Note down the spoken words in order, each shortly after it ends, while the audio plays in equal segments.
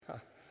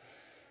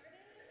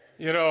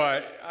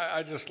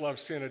I just love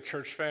seeing a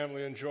church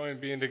family enjoying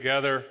being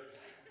together,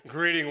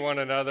 greeting one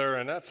another,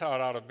 and that's how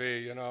it ought to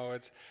be.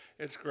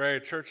 It's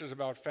great. Church is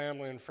about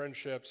family and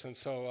friendships, and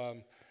so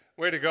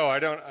way to go.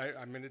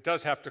 I mean, it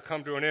does have to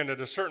come to an end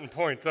at a certain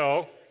point,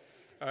 though.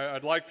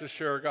 I'd like to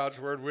share God's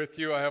word with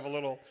you. I have a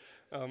little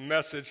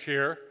message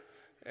here,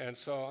 and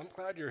so I'm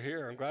glad you're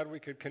here. I'm glad we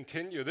could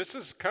continue. This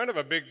is kind of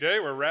a big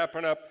day. We're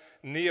wrapping up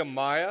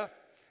Nehemiah,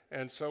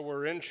 and so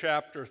we're in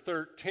chapter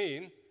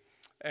 13.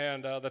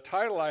 And the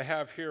title I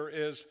have here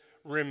is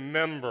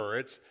Remember.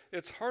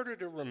 It's harder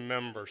to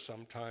remember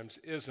sometimes,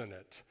 isn't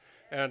it?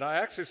 And I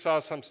actually saw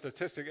some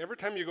statistic. Every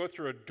time you go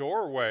through a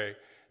doorway,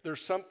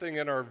 there's something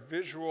in our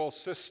visual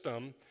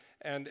system,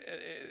 and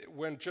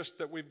when just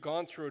that we've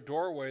gone through a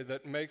doorway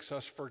that makes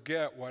us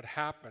forget what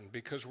happened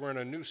because we're in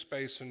a new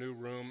space, a new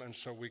room, and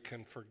so we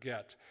can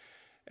forget.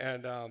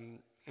 And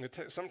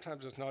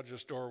sometimes it's not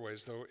just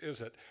doorways, though, is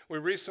it? We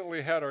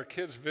recently had our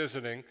kids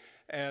visiting,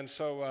 and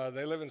so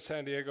they live in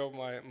San Diego,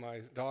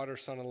 my daughter,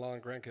 son-in-law,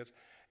 and grandkids.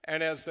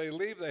 And as they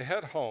leave, they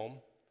head home,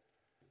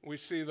 we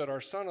see that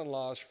our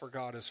son-in-law's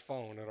forgot his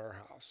phone at our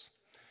house.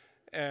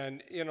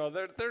 And,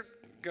 they're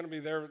going to be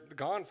there,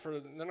 gone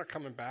they're not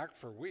coming back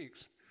for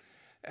weeks.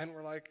 And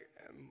we're like,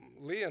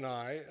 Lee and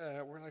I,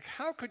 we're like,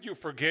 how could you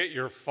forget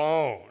your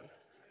phone?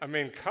 I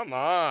mean, come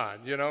on,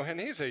 and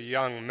he's a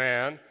young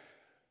man.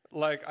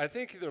 Like, I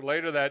think either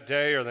later that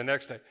day or the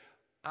next day,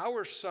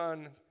 our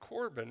son,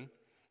 Corbin,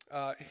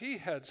 he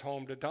heads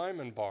home to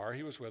Diamond Bar.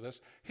 He was with us.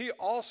 He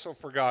also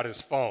forgot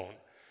his phone.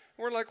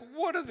 We're like,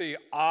 what are the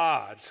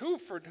odds? Who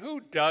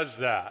does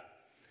that?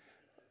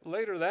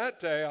 Later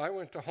that day, I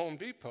went to Home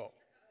Depot.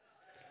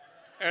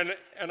 And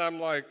I'm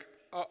like,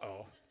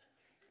 uh-oh.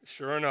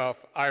 Sure enough,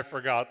 I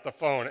forgot the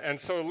phone. And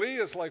so Lee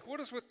is like, what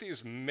is with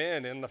these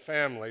men in the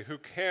family who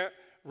can't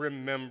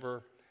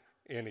remember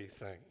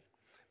anything?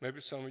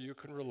 Maybe some of you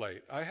can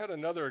relate. I had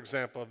another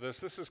example of this.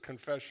 This is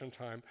confession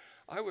time.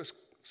 I was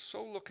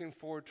so looking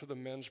forward to the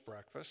men's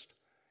breakfast.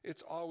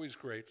 It's always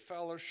great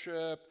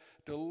fellowship,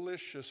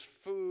 delicious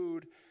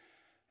food.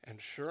 And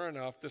sure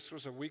enough, this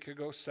was a week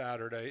ago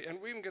Saturday,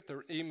 and we even get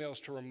the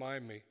emails to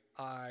remind me,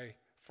 I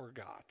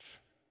forgot.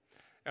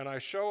 And I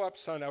show up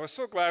Sunday. I was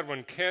so glad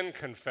when Ken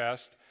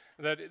confessed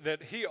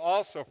that he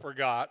also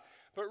forgot.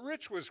 But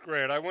Rich was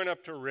great. I went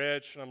up to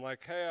Rich, and I'm like,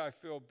 hey, I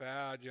feel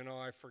bad,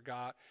 I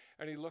forgot.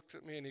 And he looked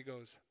at me, and he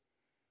goes,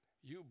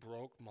 you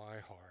broke my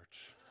heart.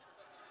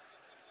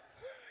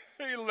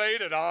 He laid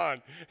it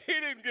on. He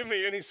didn't give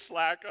me any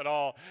slack at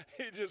all.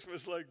 He just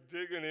was like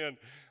digging in.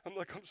 I'm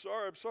like, I'm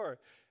sorry.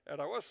 And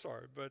I was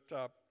sorry, but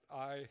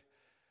I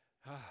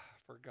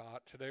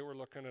forgot. Today we're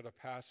looking at a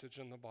passage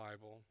in the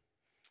Bible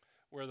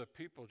where the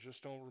people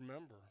just don't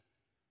remember.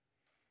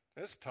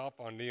 It's tough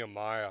on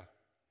Nehemiah.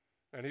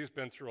 And he's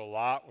been through a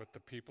lot with the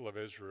people of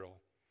Israel.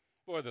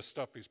 Boy, the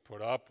stuff he's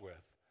put up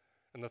with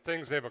and the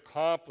things they've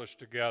accomplished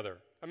together.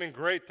 I mean,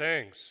 great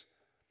things.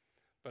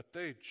 But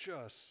they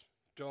just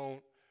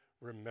don't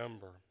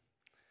remember.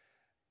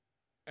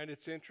 And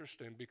it's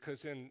interesting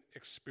because in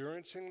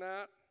experiencing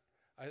that,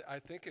 I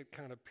think it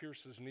kind of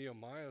pierces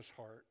Nehemiah's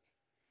heart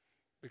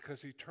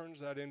because he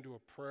turns that into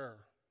a prayer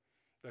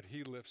that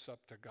he lifts up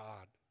to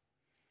God.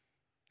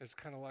 It's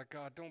kind of like,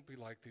 God, don't be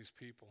like these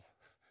people.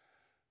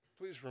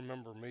 Please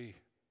remember me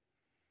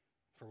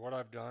for what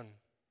I've done,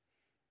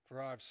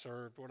 for how I've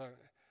served, what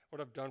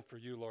I've done for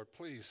you, Lord.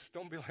 Please,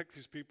 don't be like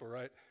these people,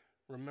 right?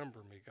 Remember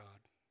me, God.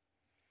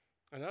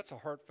 And that's a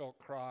heartfelt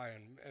cry,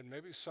 and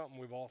maybe something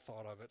we've all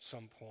thought of at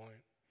some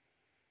point.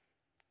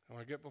 When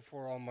I get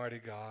before Almighty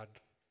God,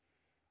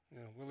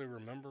 will He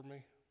remember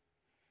me?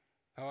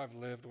 How I've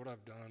lived, what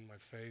I've done,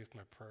 my faith,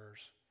 my prayers.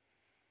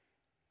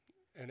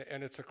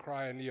 And it's a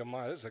cry in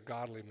Nehemiah. This is a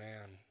godly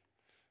man,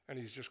 and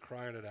he's just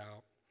crying it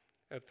out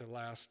at the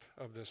last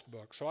of this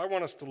book. So I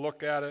want us to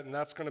look at it, and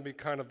that's going to be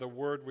kind of the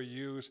word we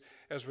use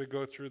as we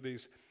go through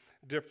these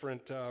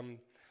different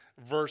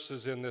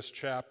verses in this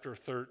chapter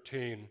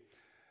 13.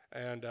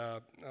 And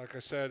like I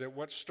said,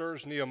 what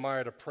stirs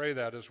Nehemiah to pray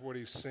that is what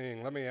he's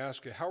seeing. Let me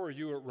ask you, how are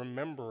you at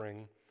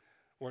remembering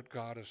what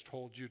God has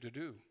told you to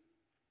do?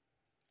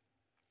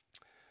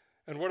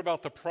 And what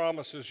about the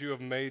promises you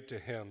have made to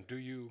him? Do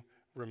you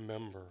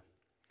remember?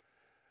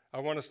 I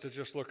want us to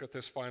just look at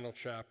this final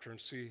chapter and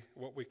see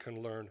what we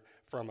can learn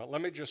from it.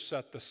 Let me just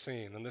set the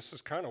scene, and this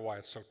is kind of why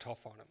it's so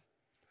tough on him.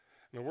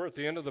 I mean, we're at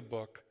the end of the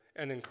book,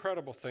 and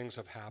incredible things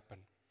have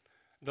happened.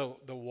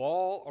 The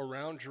wall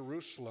around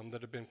Jerusalem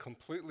that had been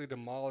completely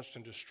demolished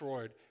and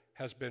destroyed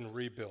has been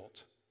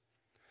rebuilt.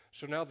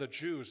 So now the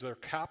Jews, their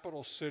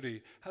capital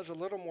city, has a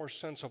little more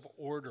sense of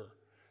order,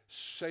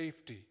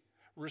 safety,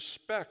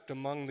 respect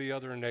among the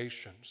other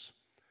nations.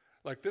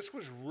 Like this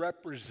was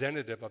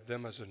representative of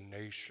them as a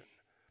nation.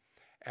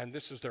 And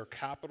this is their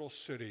capital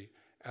city,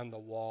 and the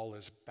wall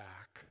is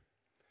back.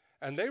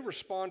 And they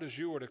respond as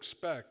you would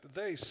expect.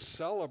 They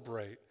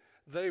celebrate.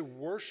 They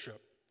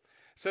worship.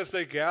 It says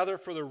they gather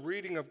for the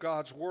reading of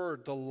God's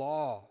word, the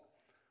law.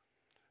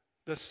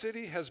 The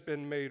city has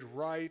been made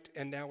right,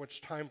 and now it's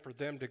time for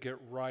them to get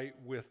right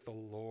with the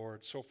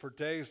Lord. So for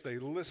days they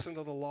listen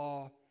to the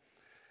law.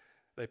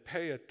 They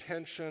pay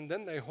attention.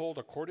 Then they hold,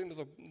 according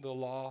to the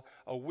law,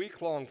 a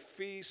week-long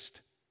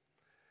feast,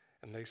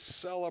 and they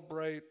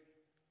celebrate.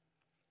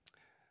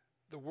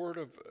 The Word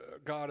of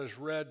God is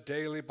read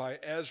daily by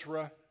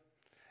Ezra.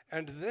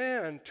 And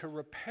then to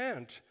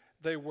repent,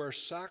 they wear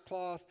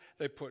sackcloth,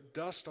 they put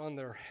dust on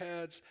their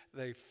heads,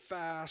 they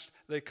fast,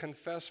 they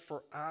confess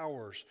for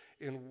hours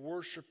in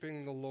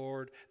worshiping the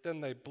Lord. Then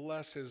they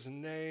bless His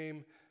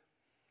name.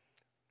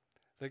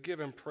 They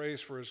give Him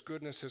praise for His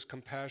goodness, His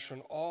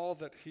compassion, all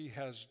that He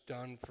has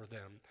done for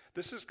them.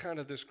 This is kind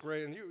of this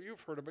great, and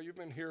you've heard about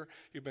it,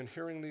 you've been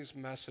hearing these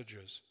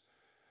messages.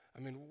 I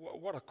mean,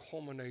 what a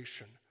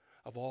culmination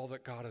of all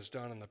that God has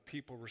done, and the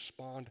people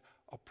respond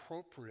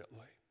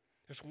appropriately.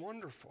 It's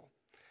wonderful.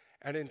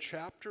 And in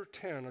chapter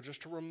 10,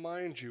 just to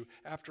remind you,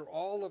 after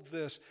all of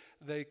this,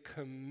 they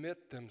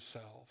commit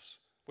themselves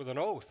with an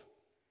oath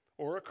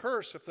or a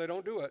curse if they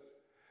don't do it,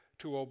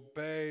 to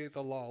obey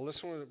the law.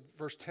 Listen to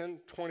verse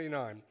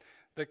 10:29.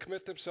 They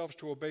commit themselves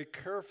to obey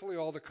carefully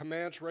all the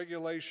commands,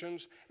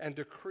 regulations, and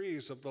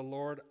decrees of the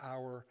Lord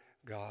our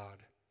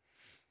God.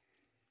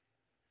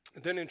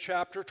 And then in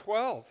chapter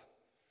 12,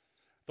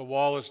 the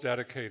wall is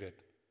dedicated.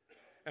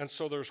 And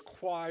so there's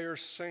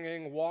choirs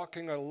singing,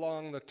 walking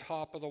along the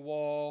top of the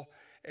wall,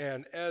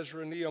 and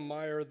Ezra and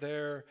Nehemiah are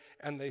there,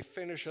 and they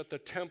finish at the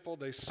temple.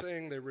 They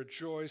sing, they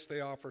rejoice,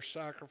 they offer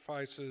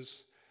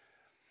sacrifices.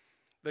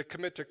 They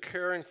commit to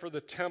caring for the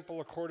temple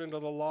according to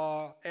the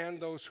law and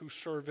those who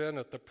serve in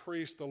it, the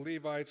priests, the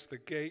Levites, the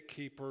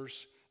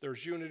gatekeepers.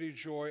 There's unity,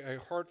 joy, a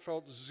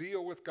heartfelt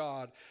zeal with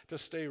God to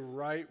stay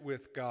right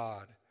with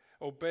God,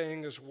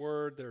 obeying His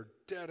word. They're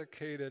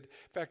dedicated.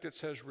 In fact, it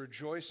says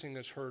rejoicing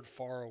is heard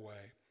far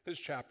away. This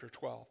is chapter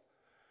 12.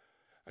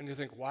 And you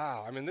think,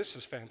 wow, I mean, this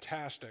is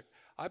fantastic.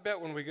 I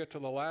bet when we get to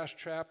the last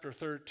chapter,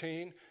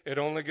 13, it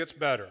only gets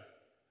better.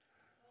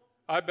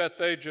 I bet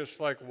they just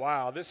like,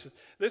 wow, this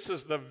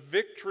is the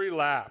victory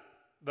lap,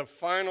 the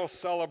final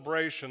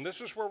celebration.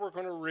 This is where we're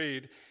going to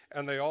read,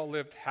 and they all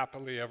lived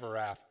happily ever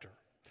after.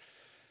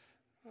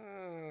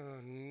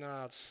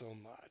 Not so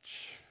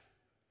much.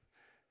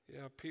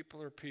 Yeah,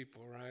 people are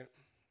people, right?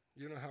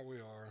 You know how we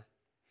are.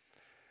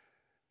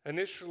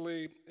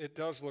 Initially, it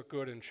does look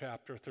good in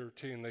chapter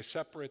 13. They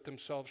separate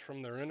themselves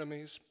from their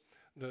enemies,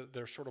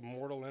 their sort of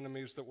mortal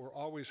enemies that were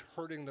always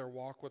hurting their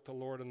walk with the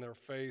Lord and their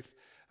faith.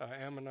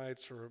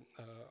 Ammonites are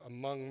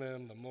among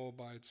them, the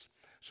Moabites.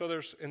 So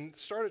there's, in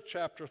start of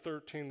chapter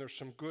 13, there's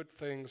some good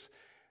things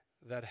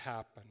that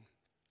happen.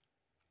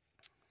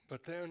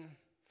 But then,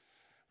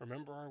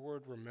 remember our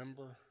word,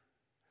 remember?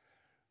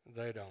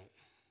 They don't.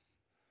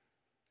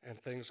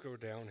 And things go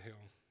downhill.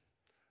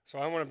 So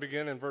I want to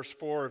begin in verse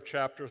 4 of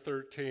chapter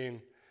 13,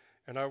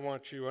 and I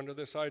want you, under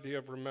this idea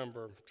of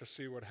remember, to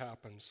see what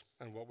happens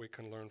and what we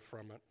can learn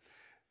from it.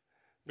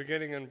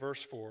 Beginning in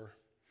verse 4.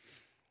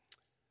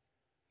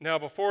 Now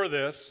before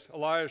this,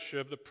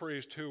 Eliashib, the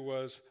priest, who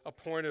was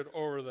appointed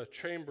over the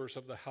chambers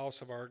of the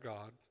house of our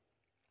God,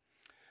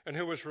 and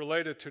who was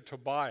related to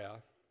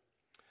Tobiah,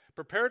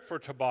 prepared for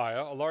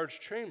Tobiah a large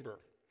chamber,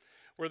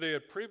 where they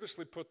had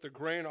previously put the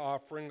grain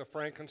offering, the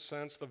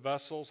frankincense, the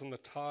vessels, and the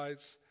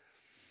tithes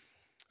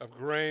of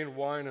grain,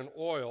 wine, and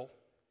oil,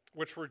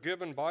 which were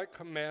given by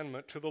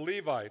commandment to the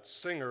Levites,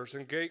 singers,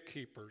 and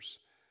gatekeepers,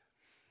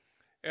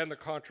 and the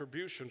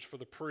contributions for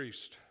the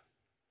priest.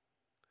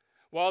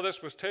 While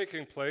this was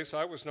taking place,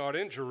 I was not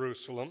in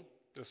Jerusalem.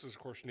 This is, of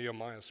course,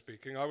 Nehemiah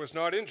speaking. I was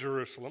not in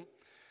Jerusalem,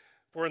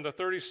 for in the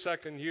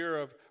 32nd year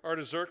of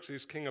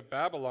Artaxerxes, king of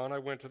Babylon, I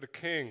went to the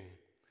king.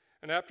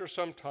 And after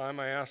some time,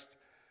 I asked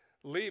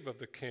leave of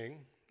the king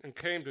and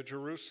came to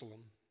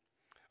Jerusalem.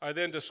 I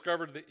then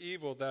discovered the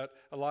evil that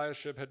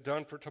Eliashib had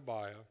done for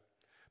Tobiah,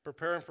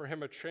 preparing for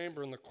him a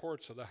chamber in the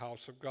courts of the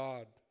house of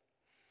God.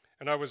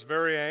 And I was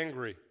very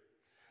angry,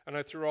 and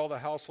I threw all the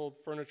household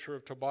furniture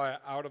of Tobiah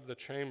out of the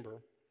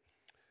chamber.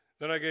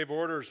 Then I gave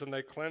orders, and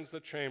they cleansed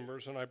the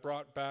chambers, and I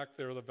brought back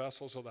there the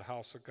vessels of the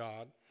house of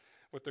God,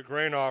 with the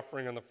grain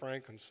offering and the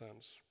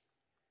frankincense.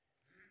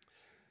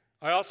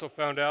 I also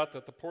found out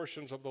that the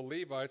portions of the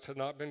Levites had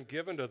not been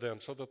given to them,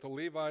 so that the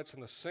Levites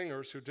and the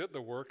singers who did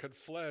the work had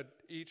fled,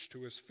 each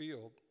to his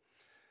field.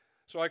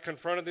 So I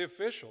confronted the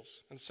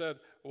officials and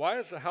said, "Why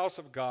is the house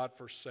of God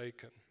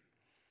forsaken?"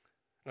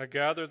 And I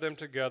gathered them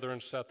together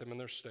and set them in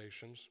their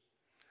stations.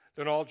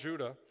 Then all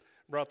Judah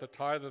brought the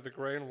tithe of the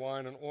grain,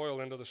 wine, and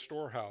oil into the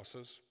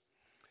storehouses.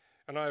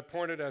 And I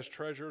appointed as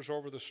treasurers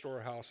over the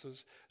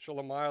storehouses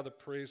Shelemiah the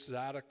priest,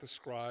 Zadok the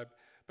scribe,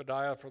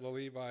 Pedaiah for the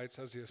Levites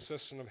as the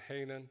assistant of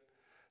Hanan,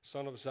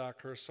 son of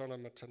Zachar, son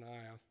of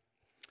Mattaniah.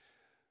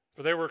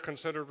 For they were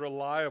considered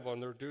reliable,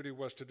 and their duty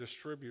was to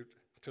distribute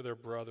to their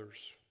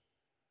brothers.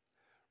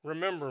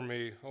 Remember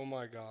me, O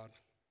my God,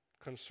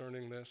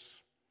 concerning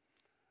this,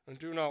 and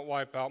do not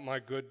wipe out my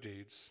good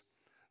deeds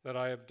that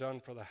I have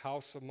done for the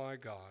house of my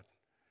God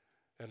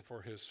and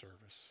for his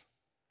service.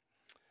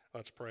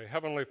 Let's pray.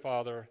 Heavenly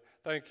Father,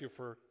 thank you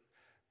for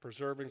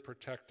preserving,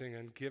 protecting,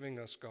 and giving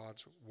us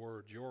God's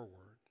word, your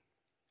word.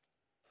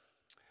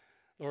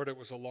 Lord, it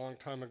was a long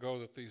time ago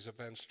that these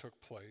events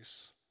took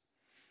place.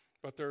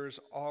 but there is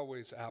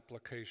always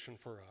application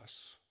for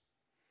us.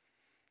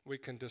 We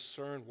can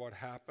discern what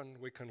happened,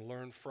 we can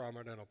learn from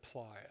it and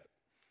apply it.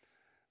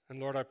 And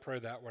Lord, I pray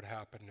that would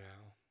happen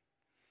now.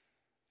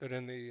 That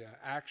in the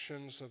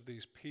actions of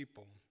these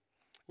people,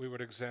 we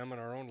would examine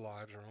our own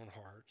lives, our own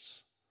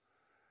hearts.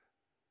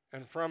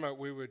 And from it,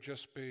 we would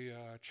just be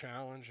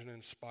challenged and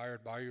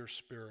inspired by your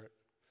Spirit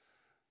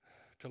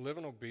to live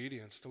in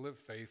obedience, to live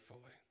faithfully.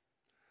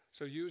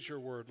 So use your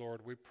word,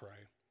 Lord, we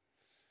pray.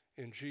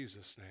 In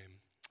Jesus' name,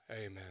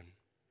 amen.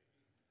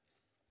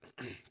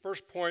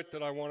 First point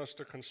that I want us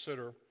to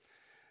consider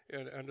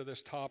under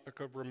this topic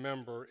of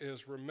remember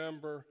is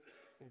remember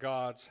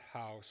God's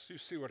house. You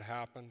see what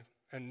happened?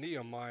 And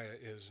Nehemiah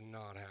is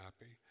not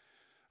happy.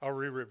 I'll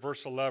reread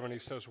verse 11. He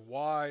says,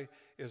 "Why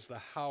is the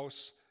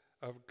house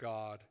of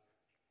God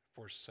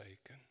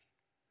forsaken?"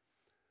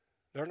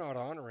 They're not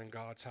honoring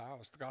God's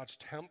house, God's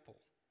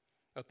temple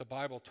that the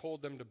Bible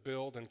told them to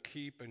build and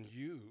keep and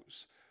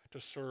use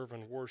to serve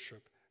and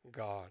worship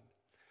God.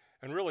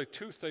 And really,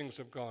 two things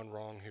have gone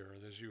wrong here,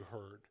 as you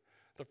heard.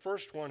 The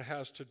first one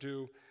has to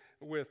do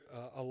with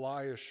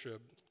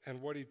Eliashib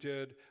and what he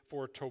did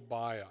for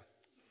Tobiah.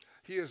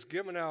 He has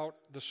given out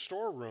the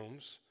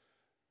storerooms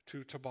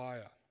to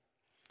Tobiah.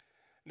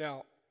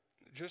 Now,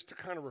 just to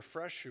kind of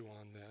refresh you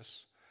on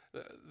this,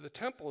 the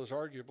temple is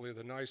arguably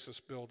the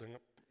nicest building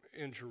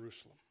in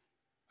Jerusalem.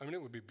 I mean,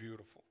 it would be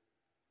beautiful.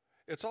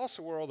 It's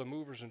also where all the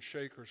movers and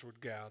shakers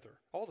would gather.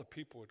 All the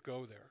people would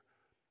go there.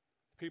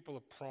 People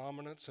of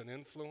prominence and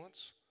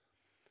influence.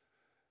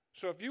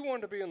 So if you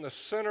want to be in the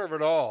center of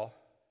it all,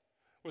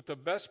 with the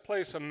best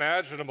place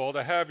imaginable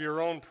to have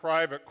your own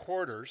private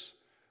quarters,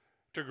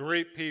 to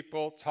greet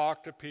people,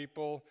 talk to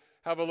people,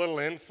 have a little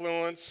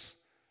influence,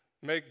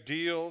 make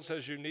deals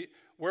as you need,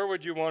 where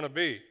would you want to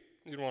be?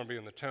 You'd want to be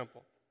in the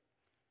temple.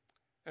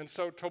 And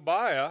so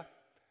Tobiah,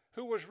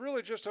 who was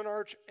really just an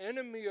arch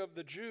enemy of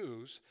the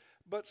Jews,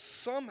 but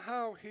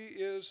somehow he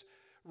is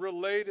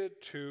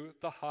related to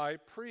the high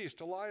priest,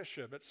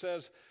 Eliashib. It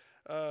says,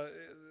 the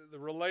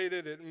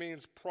related, it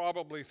means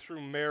probably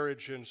through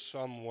marriage in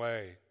some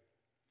way.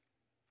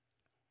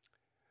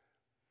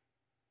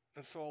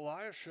 And so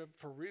Eliashib,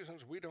 for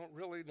reasons we don't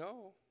really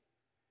know,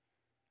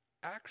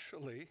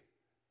 actually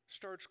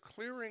starts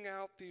clearing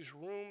out these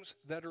rooms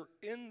that are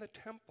in the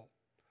temple,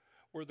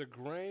 where the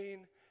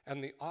grain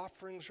and the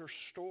offerings are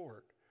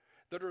stored,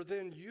 that are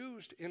then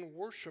used in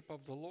worship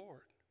of the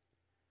Lord.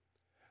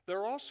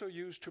 They're also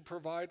used to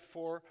provide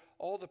for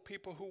all the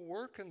people who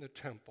work in the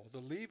temple, the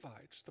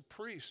Levites, the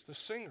priests, the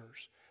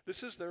singers.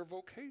 This is their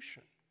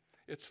vocation.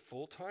 It's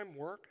full-time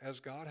work as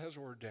God has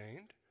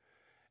ordained,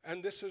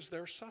 and this is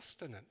their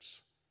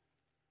sustenance.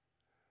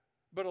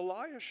 But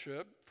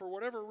Eliashib, for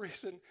whatever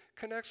reason,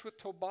 connects with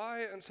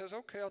Tobiah and says,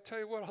 okay, I'll tell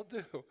you what I'll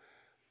do.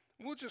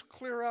 We'll just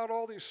clear out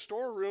all these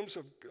storerooms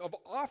of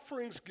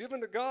offerings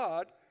given to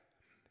God,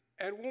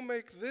 and we'll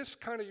make this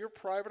kind of your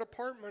private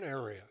apartment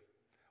area.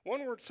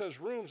 One word says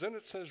rooms, then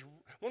it says,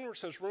 one word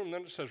says room,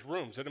 then it says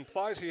rooms. It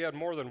implies he had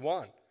more than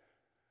one.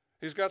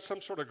 He's got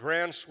some sort of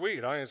grand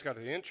suite. He's got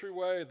the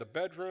entryway, the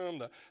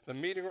bedroom, the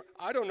meeting room.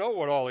 I don't know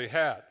what all he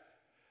had.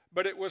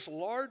 But it was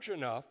large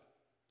enough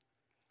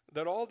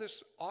that all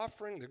this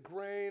offering, the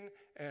grain,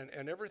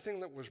 and everything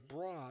that was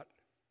brought,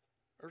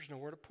 there's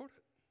nowhere to put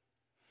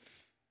it.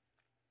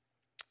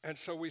 And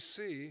so we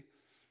see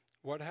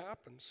what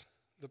happens.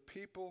 The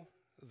people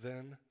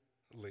then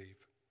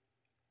leave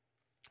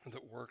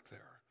that work there.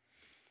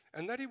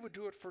 And that he would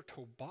do it for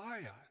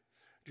Tobiah.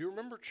 Do you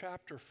remember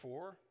chapter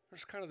 4?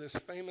 There's kind of this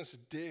famous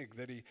dig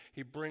that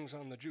he brings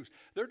on the Jews.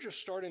 They're just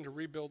starting to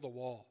rebuild the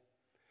wall.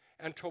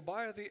 And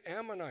Tobiah the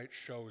Ammonite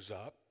shows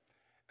up,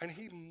 and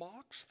he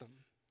mocks them.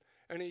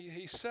 And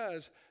he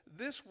says,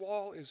 this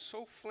wall is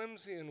so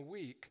flimsy and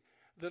weak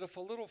that if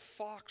a little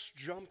fox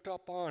jumped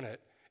up on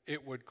it,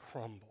 it would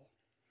crumble.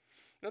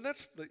 Now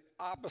that's the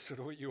opposite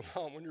of what you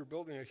want when you're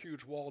building a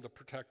huge wall to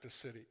protect a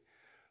city.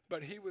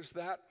 But he was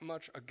that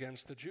much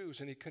against the Jews,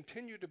 and he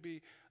continued to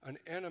be an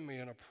enemy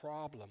and a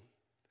problem.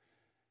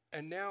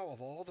 And now, of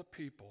all the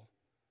people,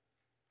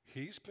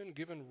 he's been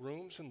given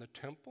rooms in the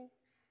temple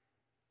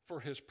for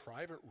his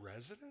private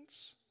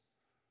residence?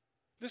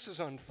 This is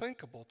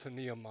unthinkable to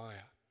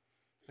Nehemiah.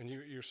 And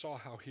you saw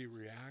how he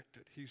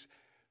reacted. He's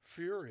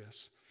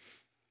furious.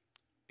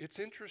 It's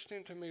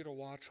interesting to me to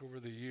watch over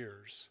the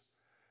years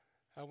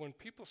how when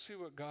people see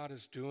what God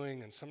is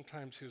doing and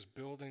sometimes his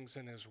buildings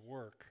and his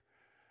work,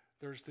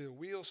 there's the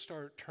wheels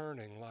start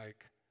turning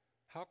like,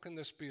 how can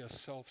this be a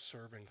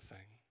self-serving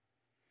thing?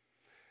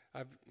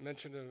 I've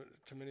mentioned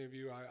to many of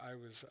you, I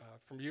was,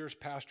 from years,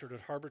 pastored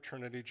at Harbor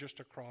Trinity just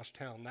across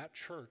town. That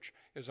church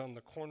is on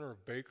the corner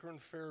of Baker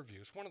and Fairview.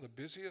 It's one of the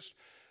busiest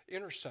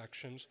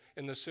intersections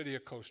in the city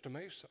of Costa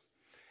Mesa.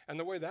 And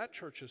the way that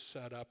church is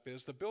set up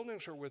is the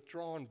buildings are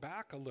withdrawn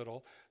back a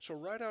little, so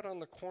right out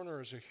on the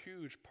corner is a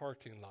huge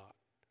parking lot.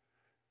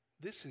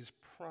 This is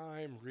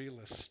prime real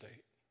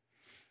estate.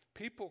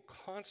 People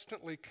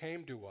constantly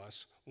came to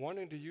us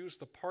wanting to use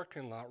the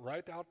parking lot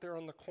right out there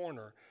on the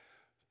corner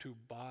to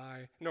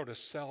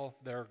sell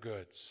their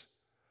goods.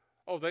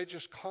 Oh, they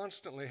just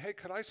constantly, hey,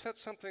 could I set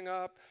something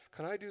up?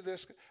 Can I do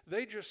this?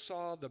 They just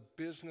saw the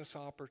business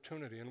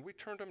opportunity. And we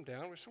turned them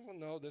down. We said, well,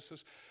 no, this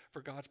is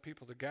for God's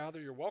people to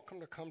gather. You're welcome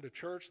to come to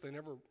church. They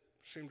never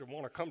seemed to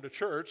want to come to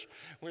church.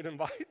 We'd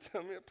invite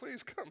them, yeah,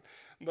 please come.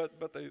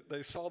 But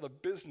they saw the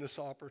business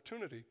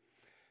opportunity.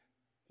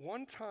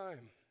 One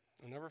time,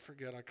 I'll never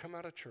forget, I come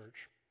out of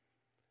church,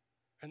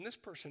 and this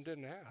person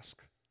didn't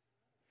ask.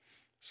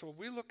 So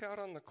we look out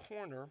on the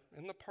corner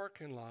in the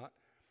parking lot.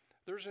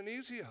 There's an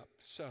Easy Up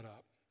set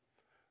up.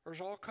 There's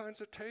all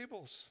kinds of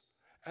tables,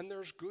 and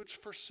there's goods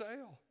for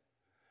sale.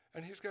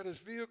 And he's got his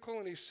vehicle,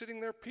 and he's sitting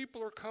there.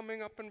 People are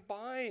coming up and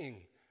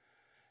buying.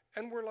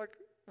 And we're like,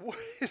 what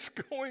is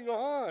going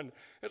on?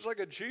 It's like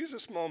a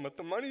Jesus moment,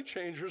 the money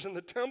changers in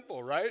the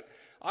temple, right?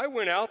 I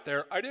went out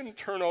there. I didn't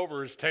turn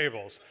over his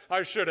tables.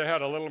 I should have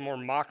had a little more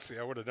moxie.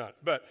 I would have done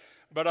it.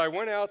 But I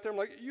went out there. I'm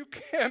like, you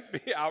can't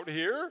be out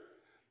here.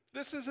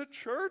 This is a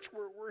church.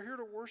 We're here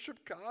to worship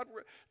God.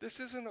 This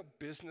isn't a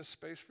business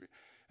space for you.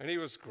 And he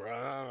was,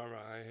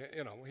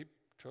 he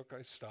took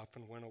his stuff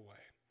and went away.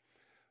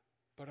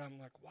 But I'm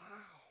like, wow.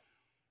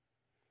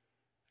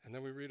 And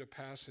then we read a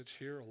passage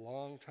here a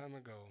long time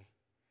ago.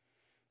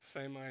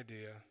 Same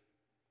idea.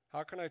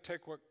 How can I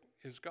take what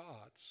is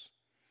God's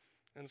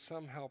and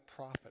somehow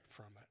profit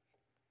from it?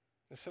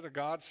 Instead of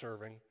God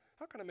serving,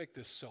 how can I make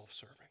this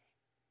self-serving?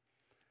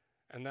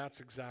 And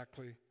that's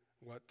exactly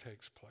what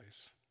takes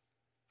place.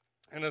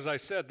 And as I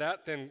said,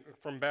 that then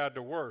from bad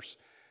to worse.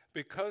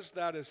 Because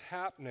that is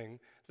happening,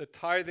 the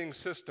tithing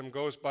system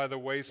goes by the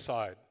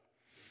wayside.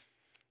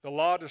 The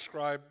law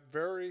described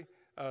very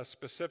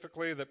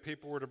specifically that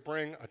people were to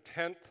bring a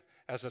tenth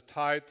as a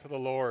tithe to the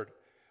Lord,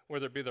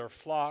 whether it be their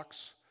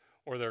flocks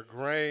or their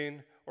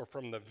grain or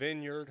from the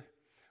vineyard,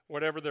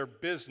 whatever their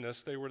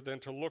business, they were then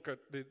to look at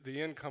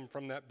the income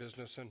from that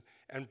business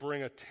and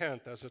bring a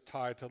tenth as a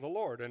tithe to the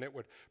Lord. And it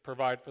would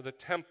provide for the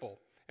temple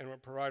and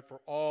would provide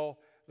for all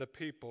the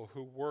people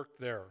who worked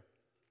there.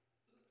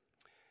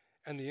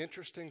 And the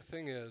interesting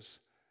thing is,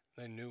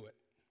 they knew it.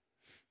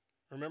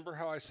 Remember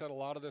how I said a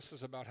lot of this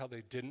is about how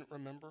they didn't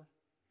remember?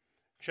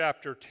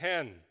 Chapter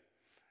 10,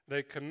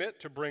 they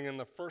commit to bring in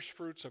the first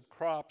fruits of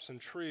crops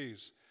and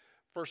trees,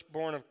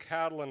 firstborn of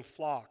cattle and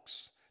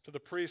flocks, to the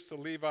priests, the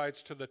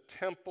Levites, to the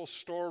temple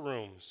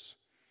storerooms.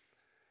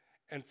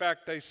 In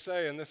fact, they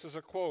say, and this is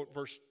a quote,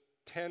 verse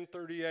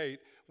 10:38,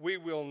 we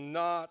will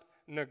not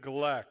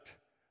neglect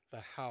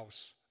the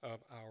house of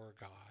our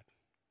God.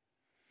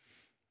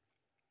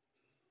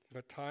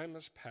 But time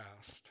has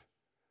passed,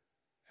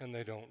 and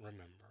they don't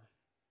remember.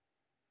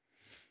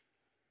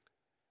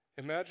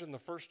 Imagine the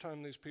first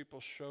time these people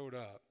showed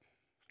up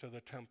to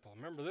the temple.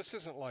 Remember, this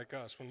isn't like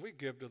us. When we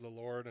give to the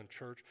Lord in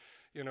church,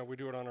 we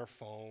do it on our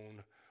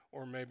phone,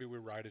 or maybe we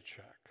write a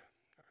check.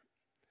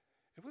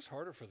 It was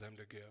harder for them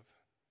to give.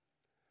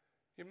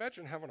 You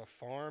imagine having a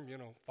farm,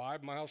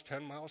 5 miles,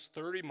 10 miles,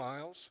 30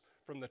 miles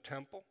from the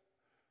temple.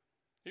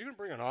 You can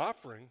bring an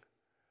offering,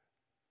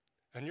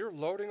 and you're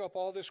loading up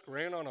all this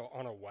grain on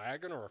a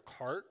wagon or a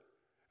cart,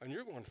 and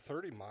you're going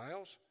 30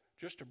 miles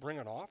just to bring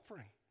an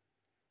offering.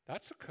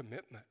 That's a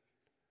commitment.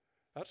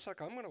 That's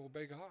like, I'm going to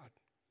obey God.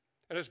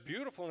 And it's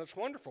beautiful and it's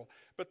wonderful.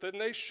 But then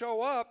they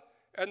show up,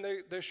 and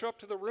they show up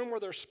to the room where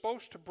they're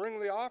supposed to bring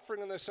the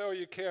offering, and they say, oh,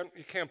 you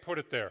can't put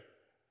it there.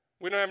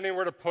 We don't have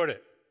anywhere to put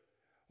it.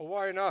 Well,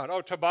 why not?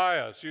 Oh,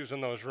 Tobiah's using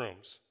those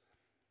rooms.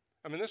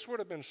 I mean, this would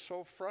have been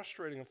so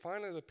frustrating. And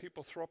finally, the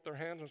people throw up their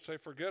hands and say,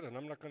 forget it.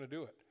 I'm not going to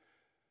do it.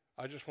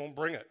 I just won't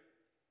bring it.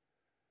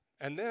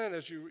 And then,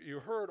 as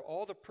you heard,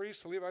 all the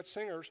priests, the Levite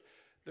singers,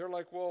 they're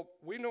like, well,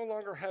 we no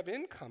longer have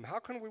income. How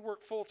can we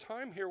work full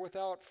time here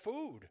without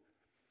food?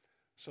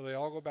 So they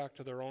all go back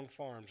to their own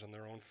farms and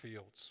their own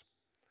fields.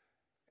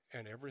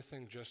 And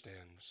everything just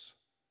ends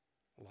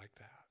like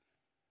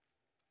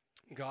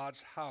that.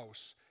 God's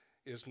house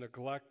is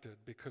neglected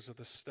because of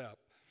the step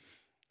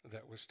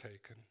that was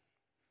taken.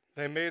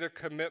 They made a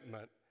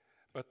commitment,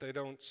 but they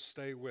don't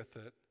stay with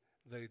it.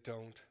 They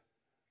don't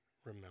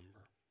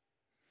remember.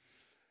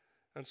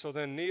 And so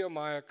then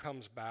Nehemiah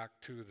comes back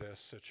to this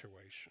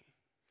situation.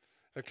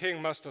 The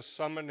king must have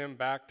summoned him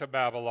back to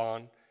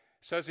Babylon.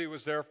 Says he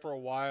was there for a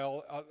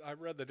while. I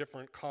read the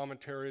different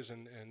commentaries,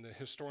 and the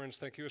historians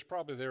think he was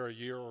probably there a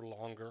year or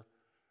longer.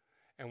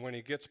 And when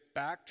he gets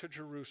back to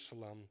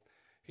Jerusalem,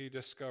 he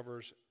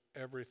discovers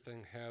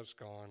everything has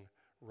gone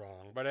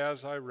wrong. But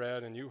as I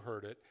read, and you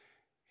heard it,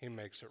 he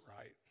makes it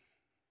right.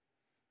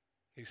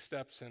 He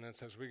steps in and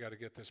says, we got to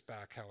get this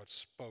back how it's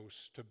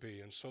supposed to be.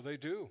 And so they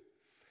do.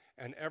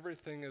 And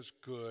everything is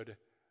good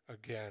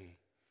again.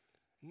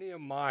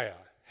 Nehemiah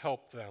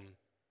helped them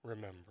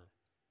remember.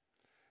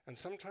 And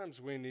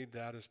sometimes we need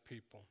that as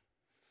people.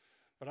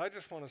 But I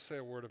just want to say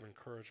a word of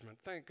encouragement.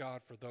 Thank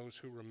God for those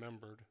who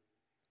remembered,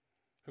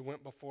 who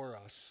went before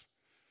us,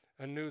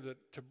 and knew that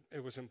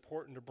it was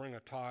important to bring a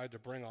tithe, to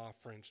bring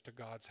offerings to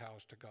God's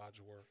house, to God's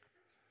work.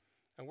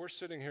 And we're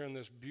sitting here in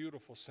this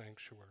beautiful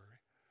sanctuary,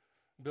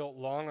 built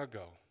long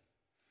ago.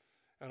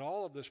 And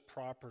all of this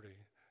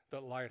property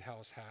that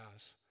Lighthouse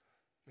has,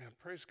 man,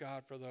 praise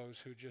God for those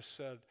who just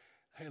said,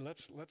 hey,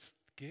 let's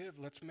give.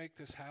 Let's make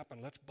this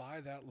happen. Let's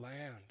buy that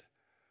land.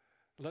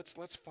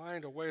 Let's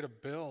find a way to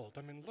build.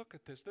 I mean, look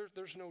at this.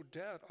 There's no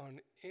debt on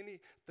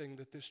anything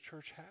that this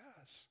church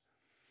has.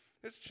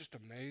 It's just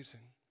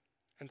amazing.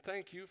 And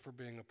thank you for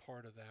being a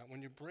part of that.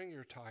 When you bring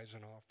your tithes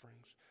and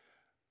offerings,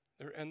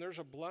 there's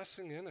a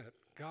blessing in it.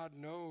 God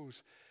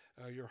knows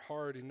your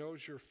heart. He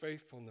knows your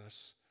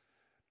faithfulness.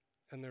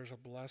 And there's a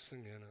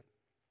blessing in it.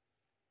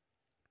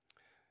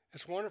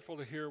 It's wonderful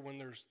to hear when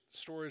there's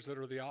stories that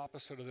are the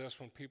opposite of this,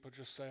 when people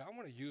just say, I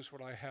want to use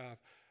what I have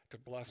to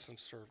bless and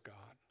serve God.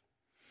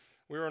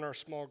 We were in our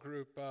small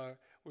group.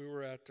 We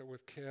were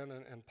with Ken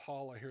and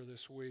Paula here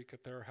this week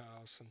at their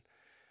house. And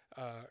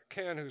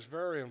Ken, who's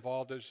very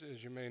involved, as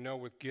you may know,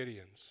 with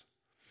Gideons.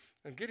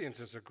 And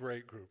Gideons is a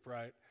great group,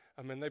 right?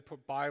 I mean, they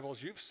put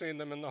Bibles. You've seen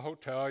them in the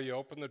hotel. You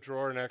open the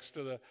drawer next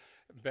to the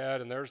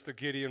bed, and there's the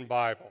Gideon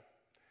Bible.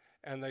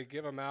 And they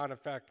give them out. In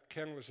fact,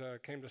 Ken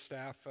came to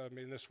staff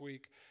meeting this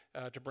week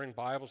to bring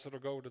Bibles that'll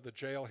go to the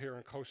jail here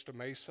in Costa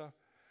Mesa,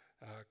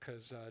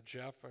 because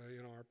Jeff,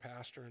 our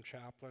pastor and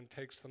chaplain,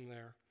 takes them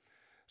there.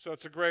 So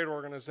it's a great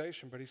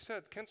organization. But he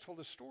said, Ken told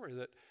a story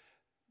that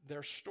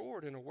they're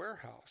stored in a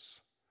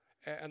warehouse.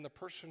 And the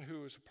person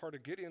who is a part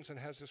of Gideon's and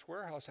has this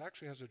warehouse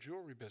actually has a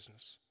jewelry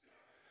business.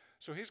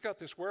 So he's got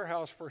this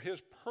warehouse for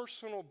his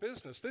personal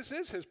business. This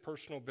is his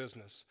personal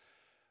business.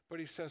 But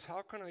he says,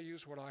 how can I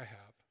use what I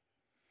have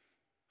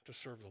to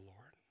serve the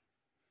Lord?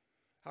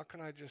 How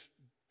can I just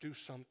do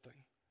something?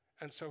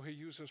 And so he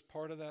uses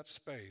part of that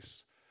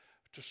space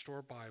to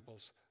store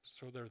Bibles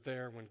so they're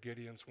there when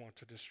Gideons want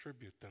to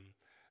distribute them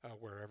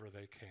wherever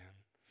they can.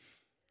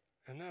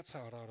 And that's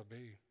how it ought to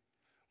be.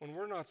 When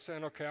we're not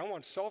saying, okay, I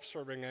want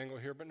self-serving angle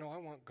here, but no, I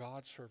want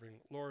God serving.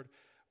 Lord,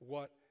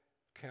 what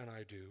can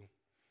I do?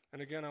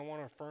 And again, I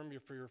want to affirm you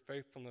for your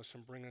faithfulness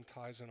in bringing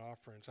tithes and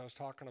offerings. I was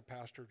talking to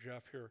Pastor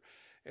Jeff here,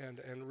 and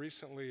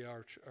recently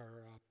our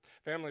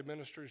family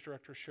ministries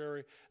director,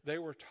 Sherry, they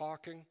were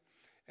talking,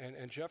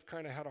 and Jeff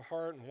kind of had a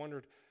heart and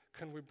wondered,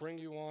 can we bring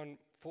you on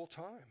full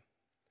time?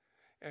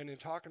 And in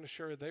talking to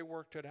Sherry, they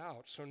worked it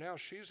out. So now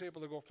she's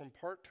able to go from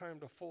part-time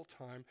to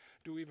full-time,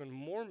 do even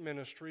more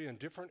ministry in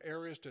different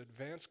areas to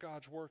advance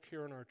God's work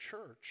here in our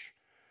church.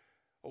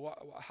 Well,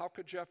 how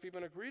could Jeff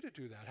even agree to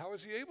do that? How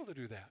is he able to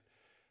do that?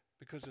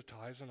 Because the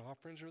tithes and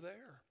offerings are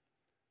there.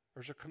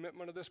 There's a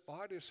commitment of this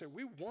body to say,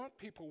 we want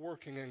people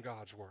working in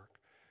God's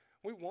work.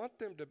 We want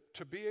them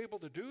to be able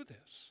to do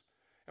this.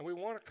 And we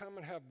want to come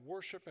and have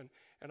worship,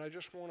 and I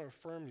just want to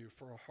affirm you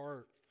for a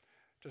heart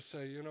to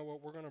say, you know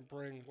what, we're going to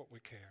bring what we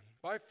can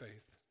by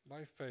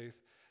faith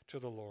to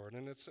the Lord.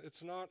 And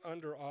it's not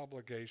under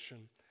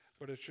obligation,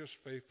 but it's just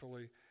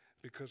faithfully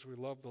because we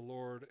love the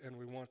Lord and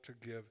we want to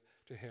give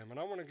to him. And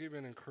I want to give you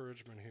an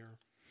encouragement here.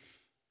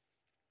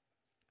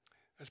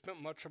 I spent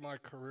much of my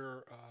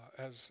career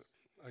as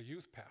a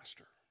youth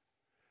pastor,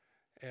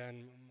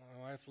 and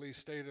my wife Lee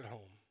stayed at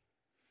home,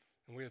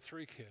 and we had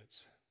 3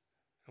 kids,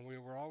 and we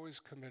were always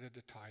committed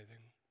to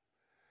tithing,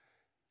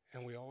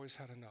 and we always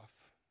had enough.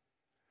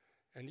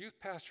 And youth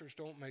pastors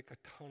don't make a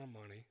ton of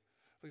money,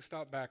 at least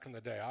not back in the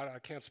day. I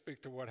can't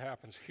speak to what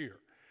happens here,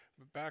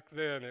 but back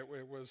then it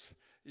was,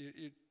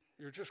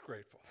 you're just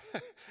grateful.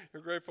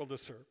 You're grateful to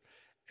serve.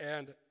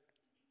 And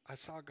I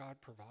saw God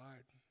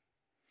provide.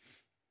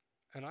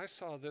 And I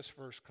saw this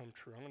verse come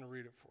true. I'm going to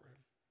read it for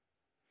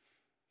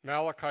you.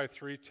 Malachi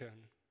 3:10.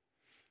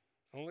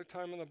 Only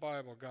time in the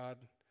Bible God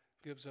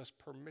gives us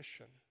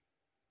permission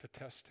to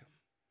test him.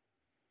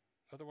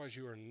 Otherwise,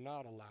 you are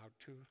not allowed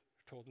to.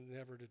 You're told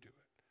never to do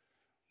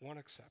it. One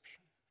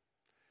exception.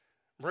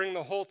 Bring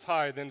the whole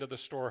tithe into the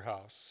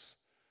storehouse,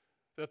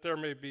 that there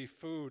may be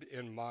food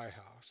in my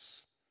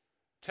house.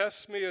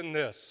 Test me in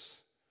this,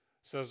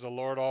 says the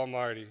Lord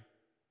Almighty,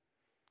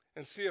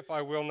 and see if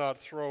I will not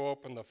throw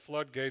open the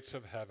floodgates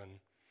of heaven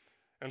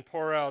and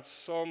pour out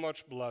so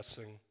much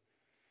blessing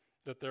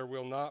that there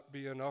will not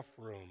be enough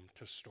room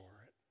to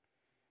store it.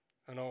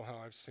 And oh,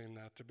 how I've seen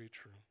that to be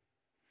true.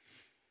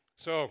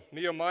 So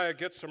Nehemiah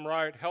gets them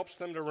right, helps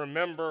them to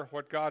remember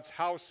what God's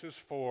house is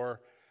for,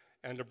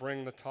 and to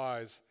bring the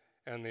tithes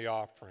and the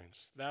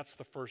offerings. That's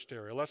the first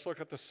area. Let's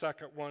look at the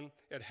second one.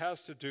 It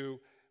has to do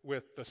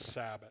with the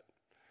Sabbath.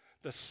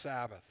 The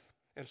Sabbath.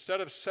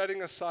 Instead of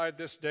setting aside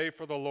this day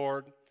for the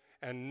Lord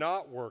and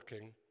not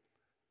working,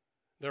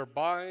 they're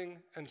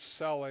buying and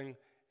selling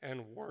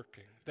and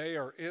working. They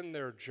are in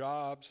their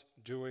jobs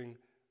doing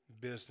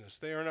business.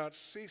 They are not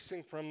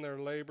ceasing from their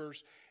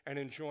labors and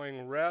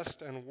enjoying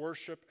rest and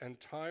worship and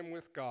time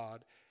with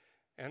God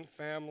and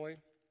family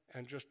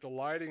and just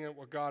delighting in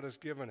what God has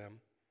given them.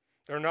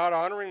 They're not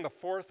honoring the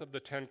fourth of the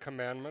 10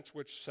 Commandments,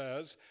 which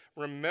says,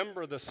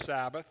 remember the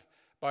Sabbath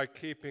by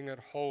keeping it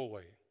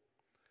holy.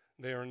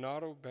 They are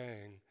not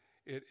obeying.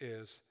 It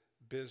is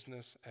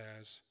business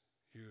as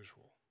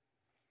usual.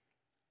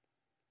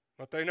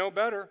 But they know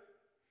better.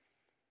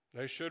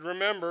 They should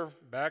remember,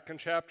 back in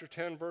chapter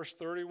 10, verse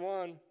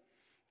 31,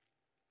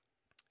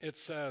 it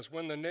says,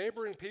 when the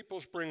neighboring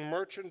peoples bring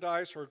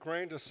merchandise or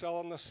grain to sell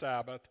on the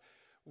Sabbath,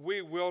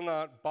 we will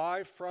not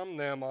buy from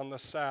them on the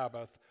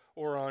Sabbath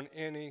or on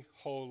any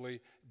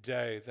holy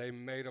day, they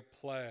made a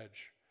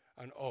pledge,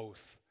 an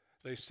oath.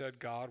 They said,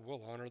 God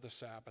will honor the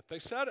Sabbath. They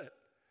said it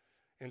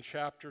in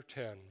chapter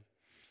 10.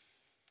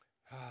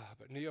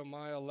 But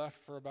Nehemiah left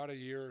for about a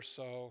year or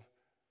so,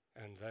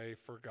 and they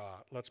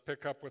forgot. Let's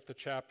pick up with the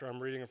chapter.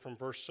 I'm reading it from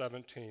verse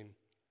 17.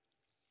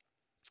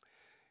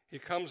 He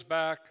comes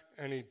back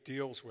and he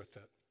deals with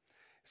it.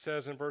 It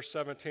says in verse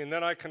 17,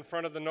 Then I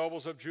confronted the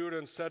nobles of Judah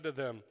and said to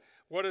them,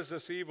 What is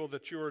this evil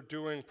that you are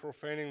doing,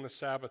 profaning the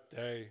Sabbath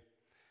day?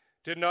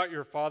 Did not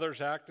your fathers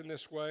act in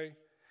this way?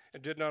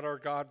 And did not our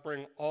God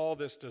bring all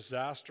this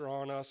disaster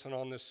on us and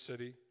on this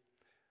city?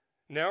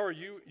 Now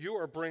you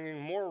are bringing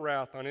more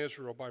wrath on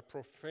Israel by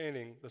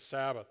profaning the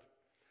Sabbath.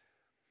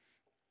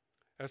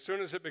 As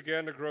soon as it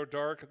began to grow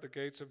dark at the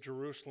gates of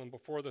Jerusalem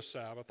before the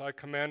Sabbath, I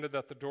commanded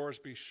that the doors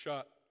be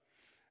shut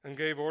and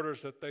gave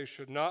orders that they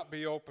should not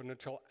be opened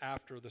until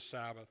after the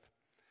Sabbath.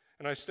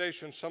 And I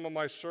stationed some of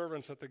my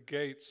servants at the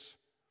gates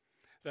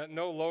that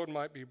no load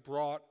might be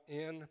brought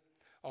in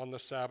on the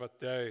Sabbath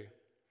day.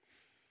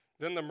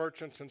 Then the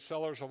merchants and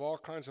sellers of all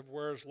kinds of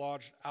wares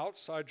lodged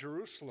outside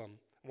Jerusalem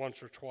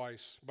once or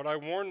twice. But I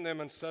warned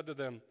them and said to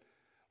them,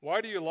 Why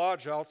do you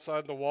lodge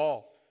outside the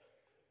wall?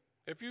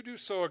 If you do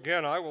so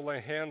again, I will lay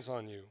hands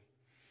on you.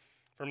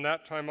 From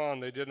that time on,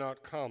 they did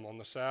not come on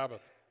the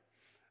Sabbath.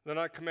 Then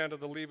I commanded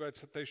the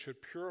Levites that they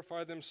should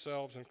purify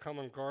themselves and come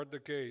and guard the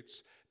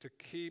gates to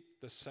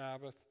keep the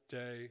Sabbath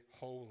day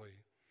holy.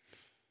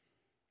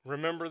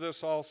 Remember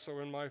this also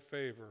in my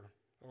favor,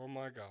 O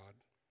my God,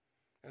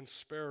 and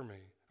spare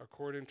me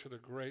according to the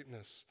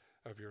greatness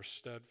of your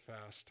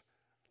steadfast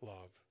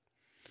love.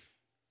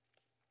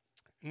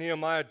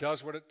 Nehemiah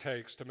does what it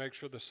takes to make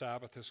sure the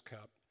Sabbath is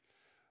kept.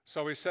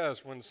 So he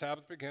says, when the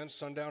Sabbath begins,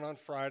 sundown on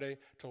Friday,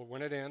 till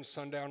when it ends,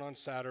 sundown on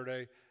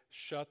Saturday,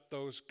 shut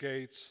those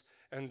gates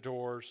and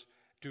doors.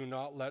 Do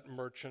not let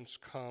merchants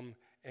come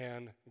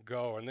and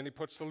go. And then he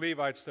puts the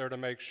Levites there to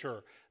make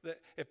sure that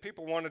if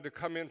people wanted to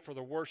come in for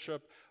the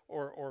worship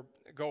or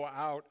go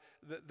out,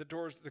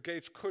 the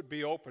gates could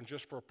be open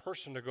just for a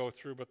person to go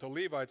through, but the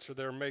Levites are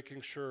there making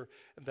sure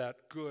that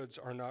goods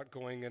are not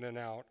going in and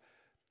out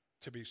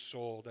to be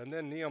sold. And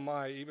then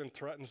Nehemiah even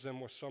threatens them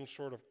with some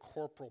sort of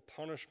corporal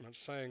punishment,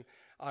 saying,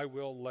 I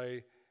will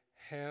lay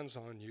hands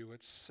on you.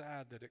 It's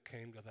sad that it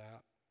came to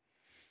that,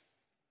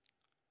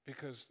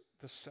 because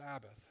the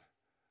Sabbath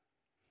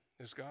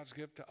is God's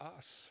gift to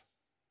us.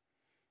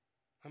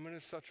 I mean,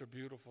 it's such a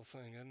beautiful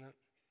thing, isn't it?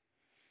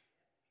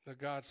 That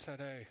God said,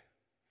 hey,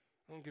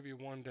 I'm going to give you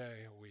one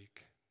day a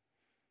week,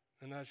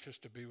 and that's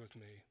just to be with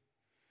me.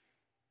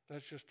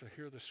 That's just to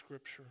hear the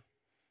scripture.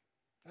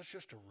 That's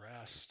just to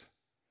rest.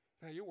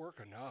 Now, you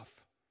work enough.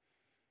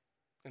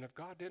 And if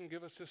God didn't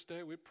give us this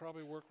day, we'd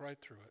probably work right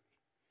through it.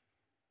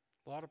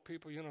 A lot of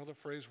people, you know the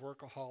phrase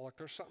workaholic.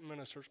 There's something in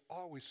us. There's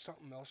always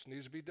something else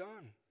needs to be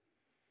done.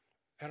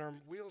 And our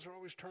wheels are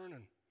always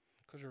turning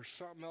because there's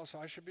something else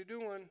I should be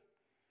doing.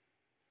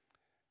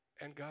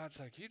 And God's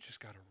like, you just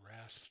got to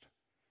rest.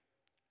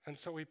 And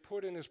so he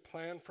put in his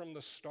plan from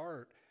the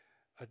start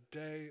a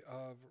day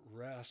of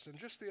rest. And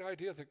just the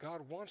idea that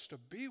God wants to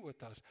be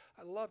with us.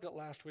 I loved it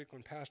last week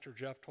when Pastor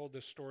Jeff told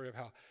this story of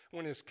how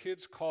when his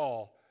kids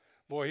call,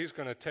 boy, he's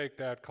going to take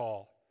that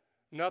call.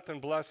 Nothing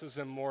blesses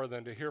him more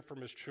than to hear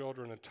from his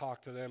children and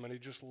talk to them, and he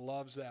just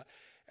loves that.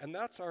 And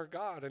that's our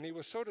God, and he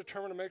was so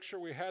determined to make sure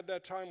we had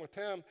that time with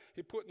him,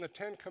 he put in the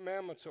 10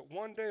 Commandments that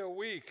one day a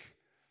week,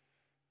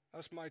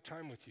 that's my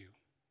time with you.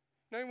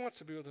 Now, he wants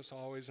to be with us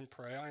always and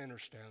pray. I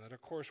understand that.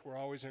 Of course, we're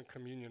always in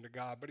communion to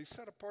God, but he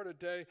set apart a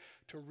day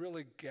to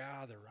really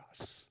gather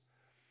us,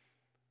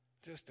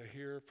 just to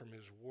hear from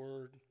his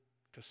word,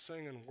 to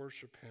sing and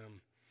worship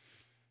him,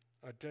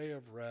 a day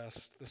of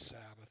rest, the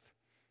Sabbath.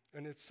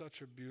 And it's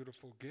such a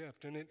beautiful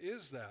gift. And it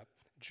is that.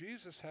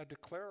 Jesus had to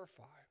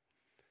clarify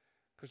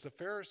because the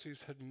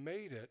Pharisees had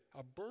made it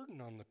a burden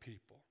on the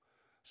people,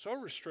 so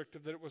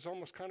restrictive that it was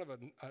almost kind of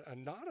a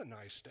not a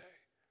nice day.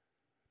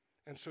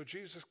 And so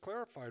Jesus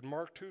clarified,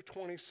 Mark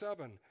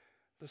 2:27,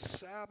 the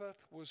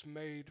Sabbath was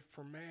made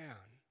for man,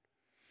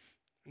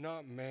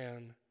 not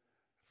man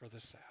for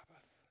the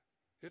Sabbath.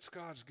 It's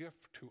God's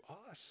gift to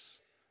us.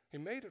 He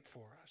made it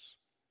for us.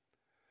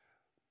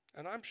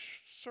 And I'm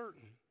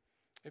certain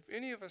if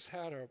any of us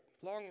had a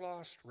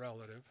long-lost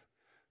relative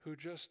who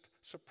just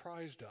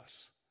surprised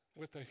us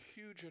with a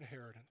huge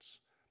inheritance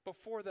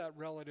before that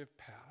relative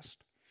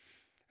passed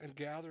and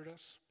gathered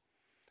us,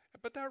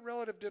 but that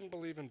relative didn't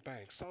believe in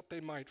banks, thought they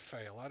might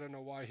fail. I don't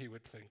know why he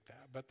would think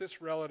that, but this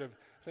relative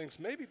thinks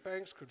maybe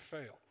banks could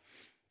fail.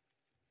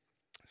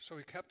 So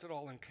he kept it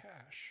all in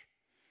cash.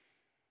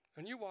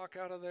 And you walk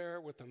out of there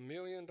with $1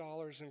 million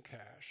in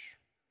cash,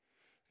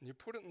 and you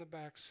put it in the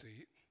back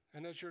seat,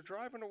 and as you're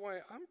driving away,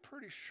 I'm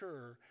pretty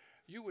sure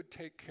you would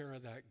take care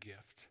of that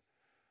gift.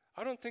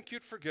 I don't think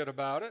you'd forget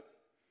about it.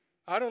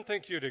 I don't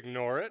think you'd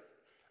ignore it.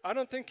 I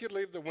don't think you'd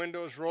leave the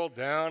windows rolled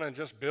down and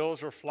just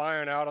bills were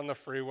flying out on the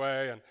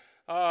freeway and,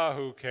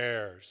 who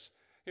cares?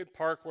 You'd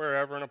park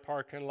wherever in a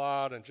parking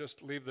lot and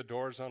just leave the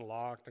doors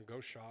unlocked and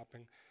go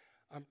shopping.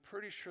 I'm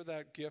pretty sure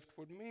that gift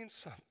would mean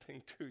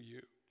something to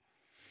you.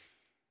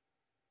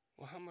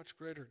 Well, how much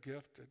greater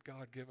gift did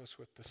God give us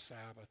with the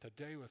Sabbath, a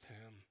day with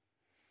him?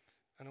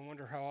 And I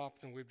wonder how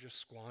often we've just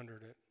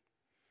squandered it.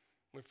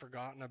 We've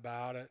forgotten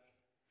about it.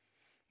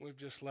 We've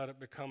just let it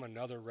become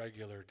another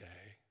regular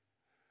day.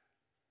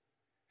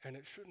 And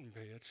it shouldn't be.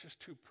 It's just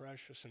too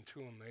precious and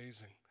too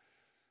amazing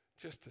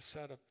just to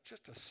set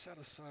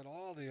aside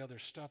all the other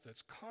stuff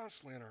that's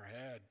constantly in our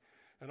head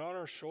and on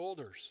our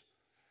shoulders.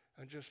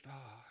 And just,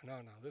 no,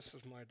 this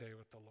is my day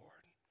with the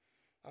Lord.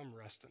 I'm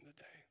resting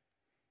today.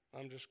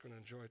 I'm just going to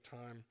enjoy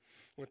time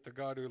with the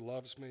God who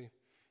loves me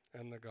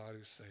and the God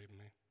who saved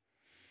me.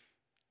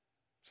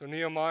 So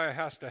Nehemiah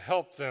has to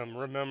help them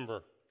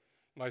remember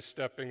by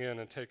stepping in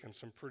and taking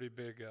some pretty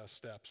big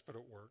steps, but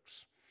it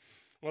works.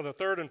 Well, the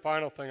third and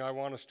final thing I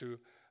want us to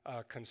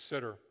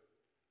consider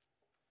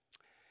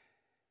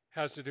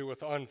has to do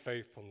with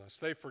unfaithfulness.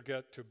 They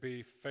forget to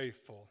be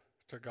faithful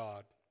to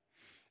God.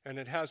 And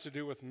it has to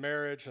do with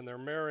marriage, and they're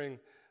marrying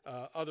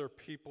other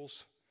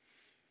peoples.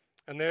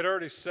 And they had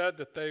already said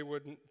that they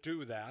wouldn't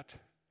do that.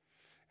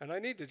 And I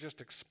need to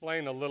just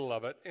explain a little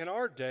of it. In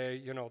our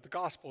day, the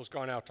gospel has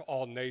gone out to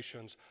all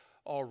nations,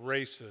 all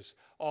races,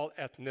 all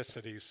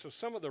ethnicities. So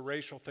some of the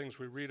racial things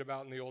we read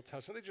about in the Old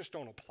Testament, they just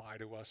don't apply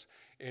to us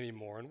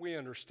anymore. And we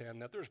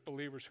understand that. There's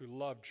believers who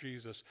love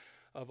Jesus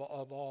of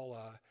all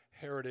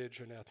heritage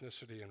and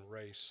ethnicity and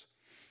race.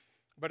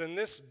 But in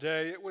this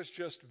day, it was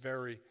just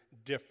very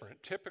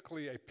different.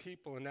 Typically, a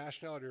people, a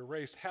nationality, or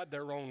race had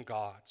their own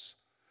gods,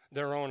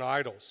 their own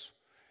idols.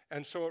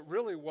 And so it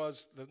really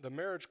was, the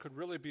marriage could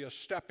really be a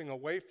stepping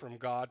away from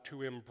God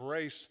to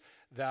embrace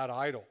that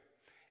idol.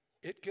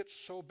 It gets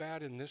so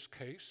bad in this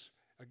case,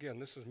 again,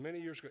 this is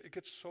many years ago, it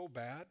gets so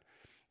bad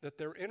that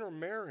they're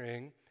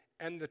intermarrying,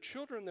 and the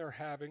children they're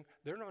having,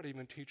 they're not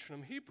even teaching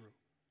them Hebrew.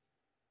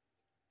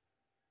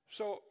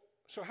 So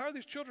how are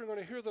these children going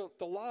to hear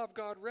the law of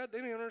God read?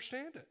 They don't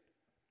understand it.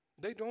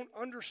 They don't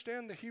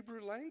understand the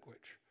Hebrew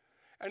language.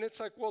 And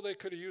it's like, well, they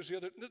could have used the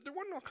other. There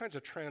weren't all kinds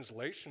of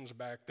translations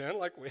back then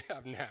like we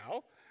have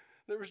now.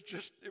 It was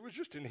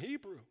just in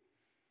Hebrew.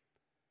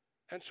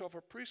 And so if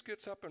a priest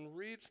gets up and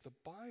reads the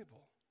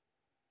Bible,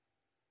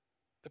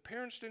 the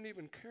parents didn't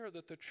even care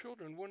that the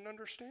children wouldn't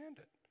understand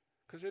it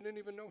because they didn't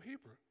even know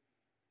Hebrew.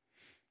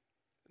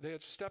 They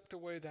had stepped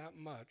away that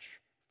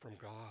much from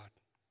God.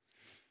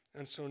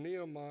 And so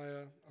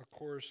Nehemiah, of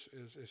course,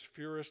 is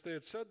furious. They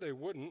had said they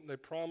wouldn't. They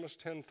promised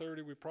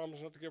 10:30, we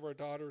promised not to give our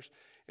daughters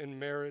in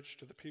marriage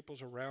to the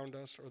peoples around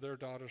us or their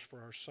daughters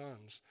for our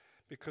sons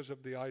because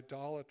of the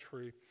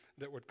idolatry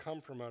that would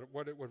come from it,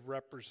 what it would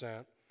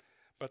represent.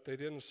 But they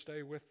didn't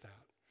stay with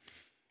that.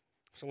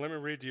 So let me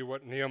read to you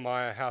what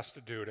Nehemiah has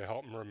to do to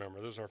help them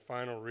remember. This is our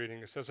final reading.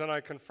 It says, "And I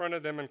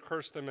confronted them and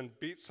cursed them and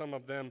beat some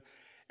of them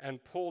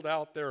and pulled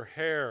out their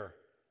hair.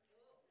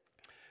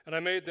 And I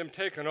made them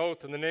take an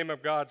oath in the name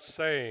of God,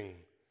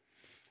 saying,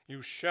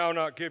 'You shall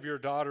not give your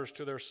daughters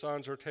to their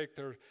sons or take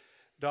their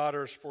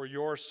daughters for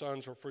your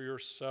sons or for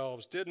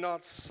yourselves.' Did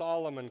not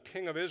Solomon,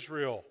 king of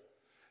Israel,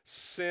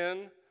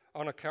 sin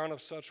on account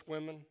of such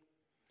women?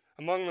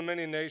 Among the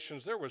many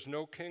nations there was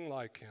no king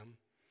like him.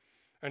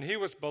 And he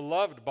was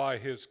beloved by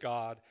his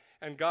God,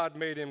 and God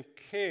made him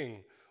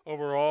king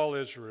over all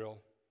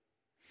Israel.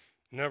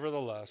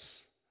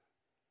 Nevertheless,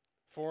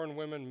 foreign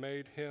women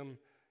made him,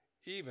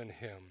 even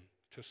him,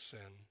 to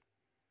sin.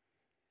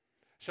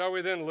 Shall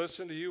we then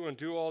listen to you and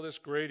do all this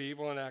great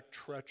evil and act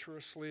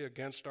treacherously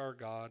against our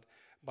God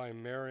by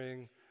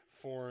marrying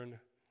foreign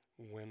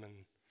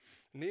women?"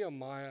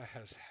 Nehemiah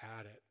has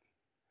had it.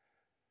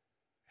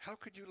 How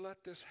could you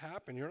let this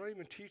happen? You're not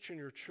even teaching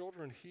your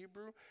children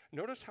Hebrew.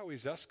 Notice how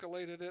he's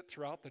escalated it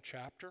throughout the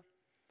chapter.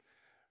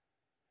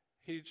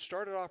 He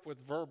started off with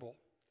verbal.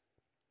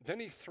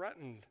 Then he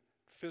threatened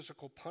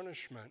physical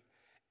punishment.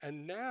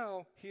 And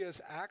now he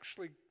has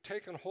actually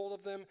taken hold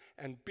of them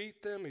and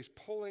beat them. He's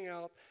pulling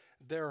out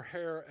their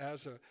hair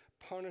as a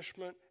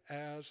punishment,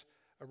 as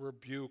a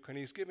rebuke. And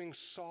he's giving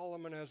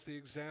Solomon as the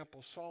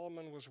example.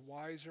 Solomon was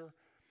wiser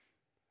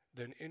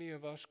than any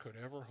of us could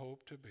ever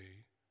hope to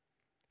be.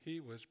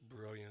 He was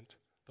brilliant.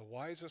 The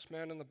wisest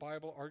man in the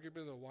Bible,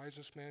 arguably the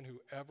wisest man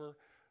who ever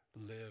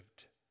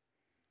lived.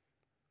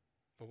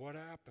 But what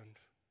happened?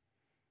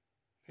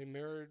 He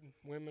married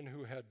women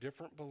who had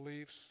different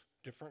beliefs,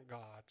 different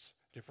gods,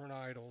 different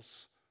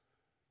idols,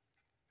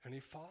 and he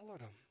followed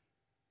them.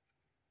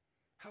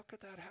 How could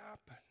that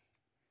happen?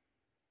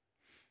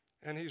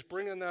 And he's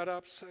bringing that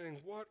up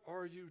saying, what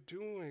are you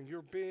doing?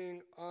 You're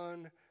being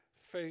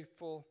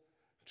unfaithful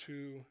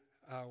to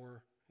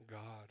our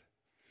God.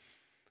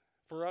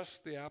 For us,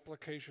 the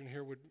application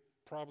here would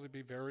probably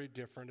be very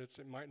different.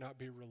 It might not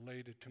be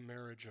related to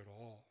marriage at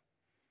all.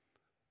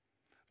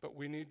 But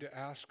we need to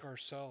ask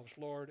ourselves,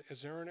 Lord,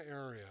 is there an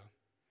area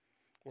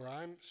where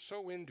I'm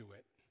so into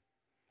it,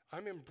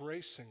 I'm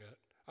embracing it,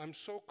 I'm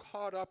so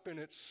caught up in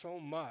it so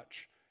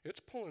much,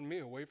 it's pulling me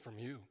away from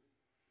you.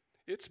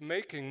 It's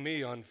making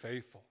me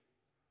unfaithful.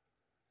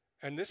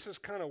 And this is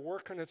kind of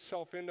working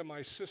itself into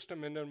my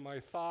system, into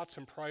my thoughts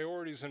and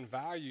priorities and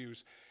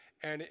values,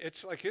 and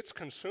it's like it's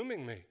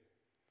consuming me.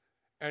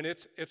 And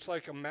it's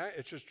like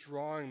it's just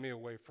drawing me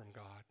away from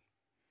God.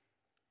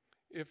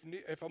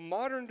 if a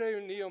modern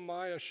day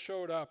Nehemiah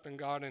showed up and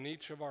got in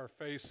each of our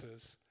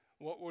faces,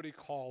 what would he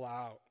call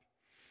out?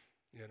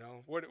 You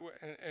know,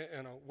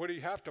 would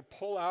he have to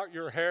pull out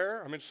your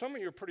hair? I mean, some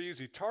of you are pretty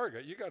easy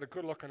target. You got a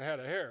good-looking head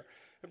of hair.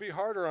 It'd be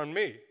harder on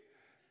me.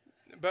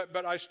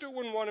 But I still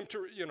wouldn't want him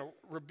to,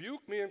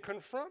 rebuke me and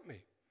confront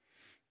me.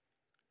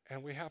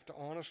 And we have to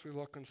honestly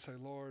look and say,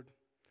 Lord,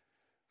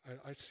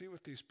 I see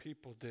what these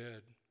people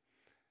did.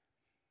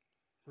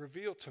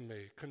 Reveal to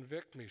me,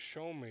 convict me,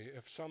 show me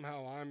if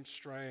somehow I'm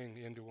straying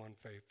into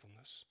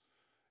unfaithfulness,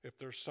 if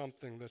there's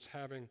something that's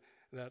having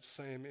that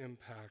same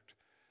impact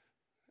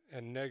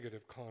and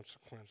negative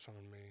consequence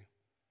on me.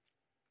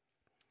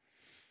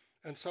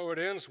 And so it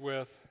ends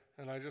with,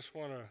 and I just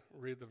want to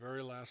read the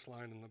very last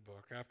line in the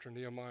book. After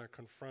Nehemiah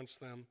confronts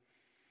them,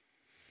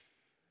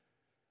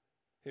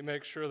 he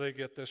makes sure they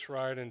get this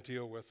right and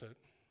deal with it.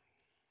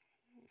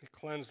 He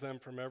cleansed them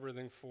from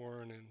everything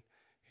foreign, and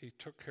he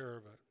took care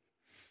of it.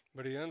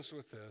 But he ends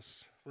with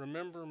this: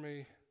 remember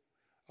me,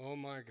 oh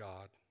my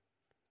God,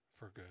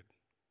 for good.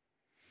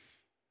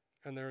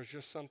 And there is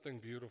just something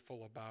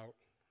beautiful about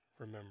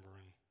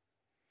remembering.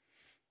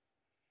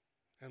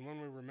 And when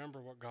we remember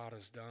what God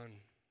has done,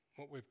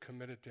 what we've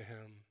committed to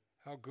him,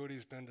 how good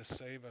he's been to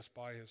save us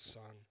by his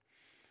Son,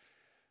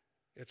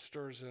 it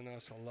stirs in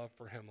us a love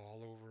for him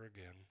all over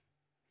again.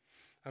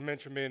 I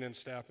mentioned being in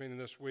staff meeting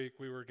this week.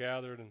 We were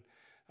gathered, and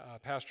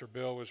Pastor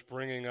Bill was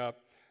bringing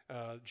up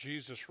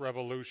Jesus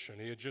Revolution.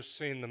 He had just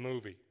seen the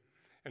movie.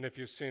 And if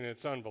you've seen it,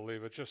 it's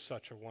unbelievable. It's just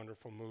such a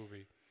wonderful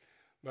movie.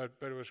 But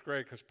it was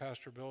great because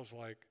Pastor Bill's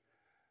like,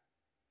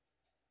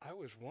 I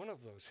was one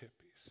of those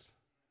hippies.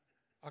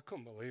 I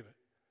couldn't believe it.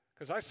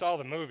 Because I saw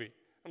the movie.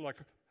 I'm like,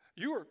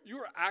 you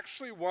were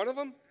actually one of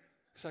them?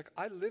 He's like,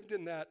 I lived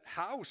in that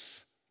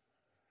house.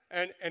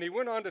 And he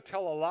went on to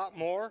tell a lot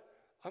more.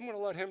 I'm going to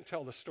let him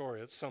tell the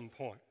story at some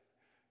point.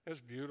 It's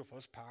beautiful.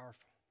 It's powerful.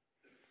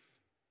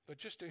 But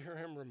just to hear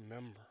him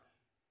remember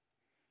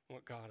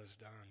what God has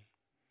done.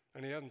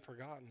 And he hasn't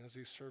forgotten as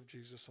he served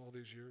Jesus all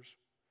these years.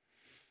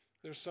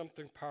 There's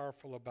something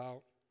powerful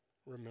about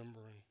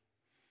remembering.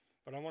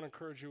 But I want to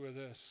encourage you with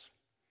this.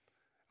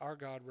 Our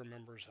God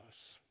remembers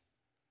us.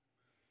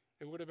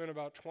 It would have been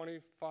about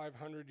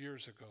 2,500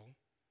 years ago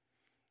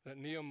that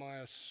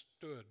Nehemiah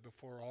stood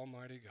before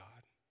Almighty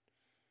God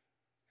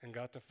and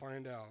got to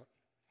find out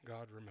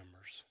God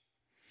remembers.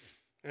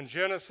 In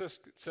Genesis,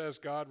 it says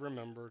God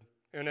remembered.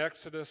 In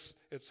Exodus,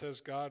 it says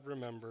God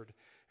remembered.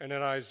 And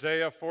in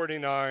Isaiah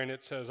 49,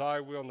 it says, I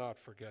will not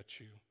forget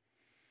you.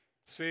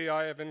 See,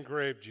 I have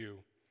engraved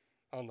you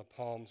on the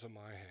palms of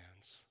my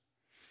hands.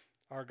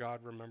 Our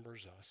God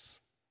remembers us.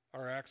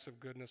 Our acts of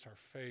goodness, our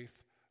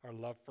faith, our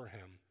love for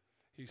him.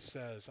 He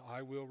says,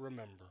 I will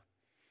remember.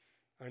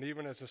 And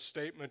even as a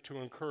statement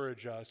to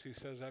encourage us, he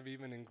says, I've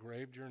even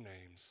engraved your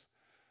names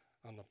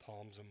on the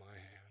palms of my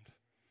hand.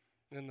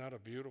 Isn't that a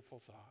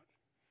beautiful thought?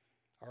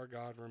 Our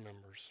God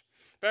remembers.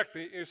 In fact,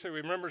 you say he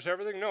remembers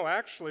everything? No,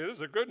 actually, this is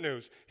the good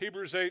news.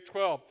 Hebrews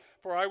 8:12.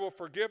 For I will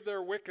forgive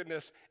their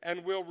wickedness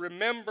and will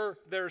remember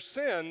their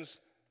sins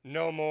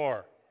no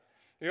more.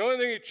 The only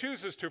thing he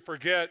chooses to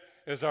forget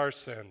is our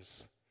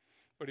sins.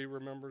 But he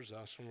remembers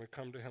us when we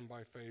come to him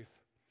by faith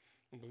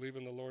and believe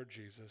in the Lord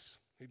Jesus.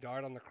 He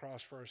died on the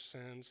cross for our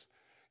sins.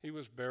 He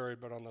was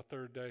buried, but on the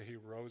third day he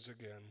rose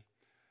again,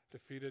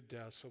 defeated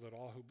death, so that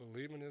all who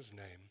believe in his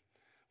name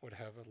would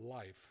have a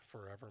life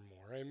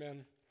forevermore.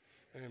 Amen?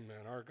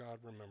 Amen. Our God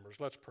remembers.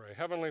 Let's pray.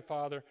 Heavenly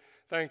Father,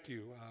 thank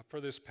you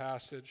for this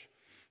passage.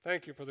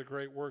 Thank you for the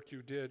great work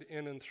you did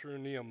in and through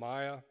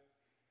Nehemiah,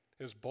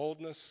 his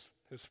boldness,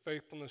 his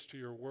faithfulness to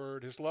your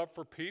word, his love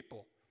for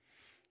people,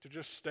 to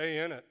just stay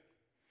in it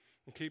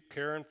and keep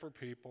caring for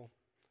people.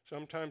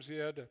 Sometimes he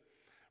had to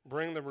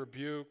bring the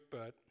rebuke,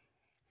 but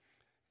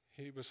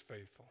he was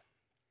faithful.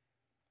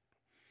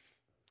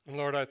 And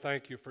Lord, I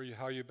thank you for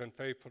how you've been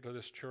faithful to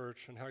this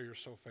church and how you're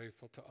so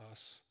faithful to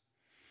us.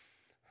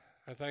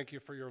 I thank you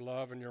for your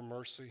love and your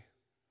mercy,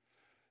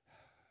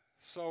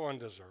 so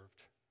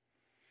undeserved.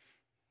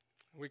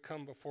 We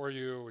come before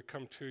you, we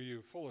come to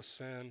you full of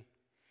sin,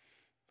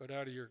 but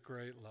out of your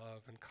great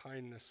love and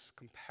kindness,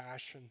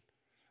 compassion,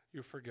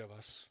 you forgive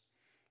us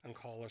and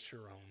call us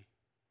your own.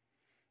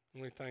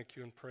 And we thank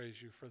you and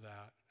praise you for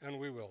that. And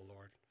we will,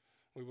 Lord.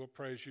 We will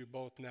praise you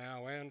both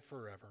now and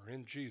forever.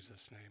 In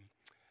Jesus' name,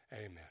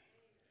 amen.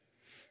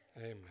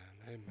 Amen.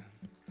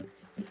 Amen.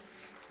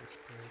 Let's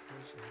pray.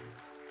 Praise the Lord.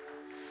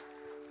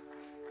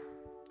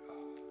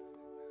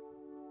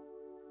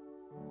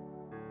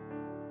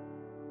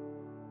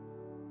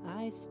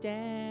 I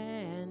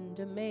stand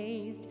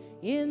amazed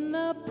in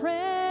the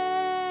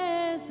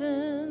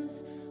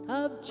presence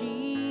of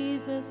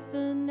Jesus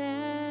the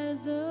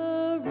Nazarene,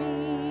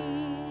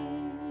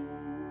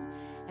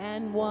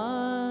 and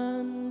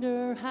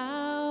wonder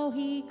how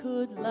he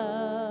could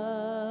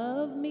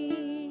love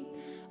me,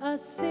 a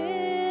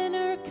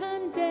sinner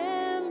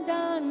condemned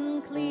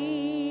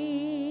unclean.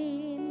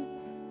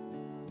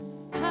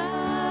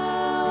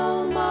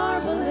 How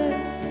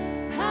marvelous,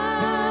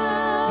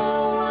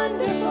 how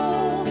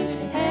wonderful,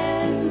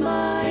 and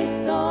my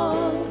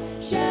song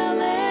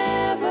shall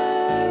ever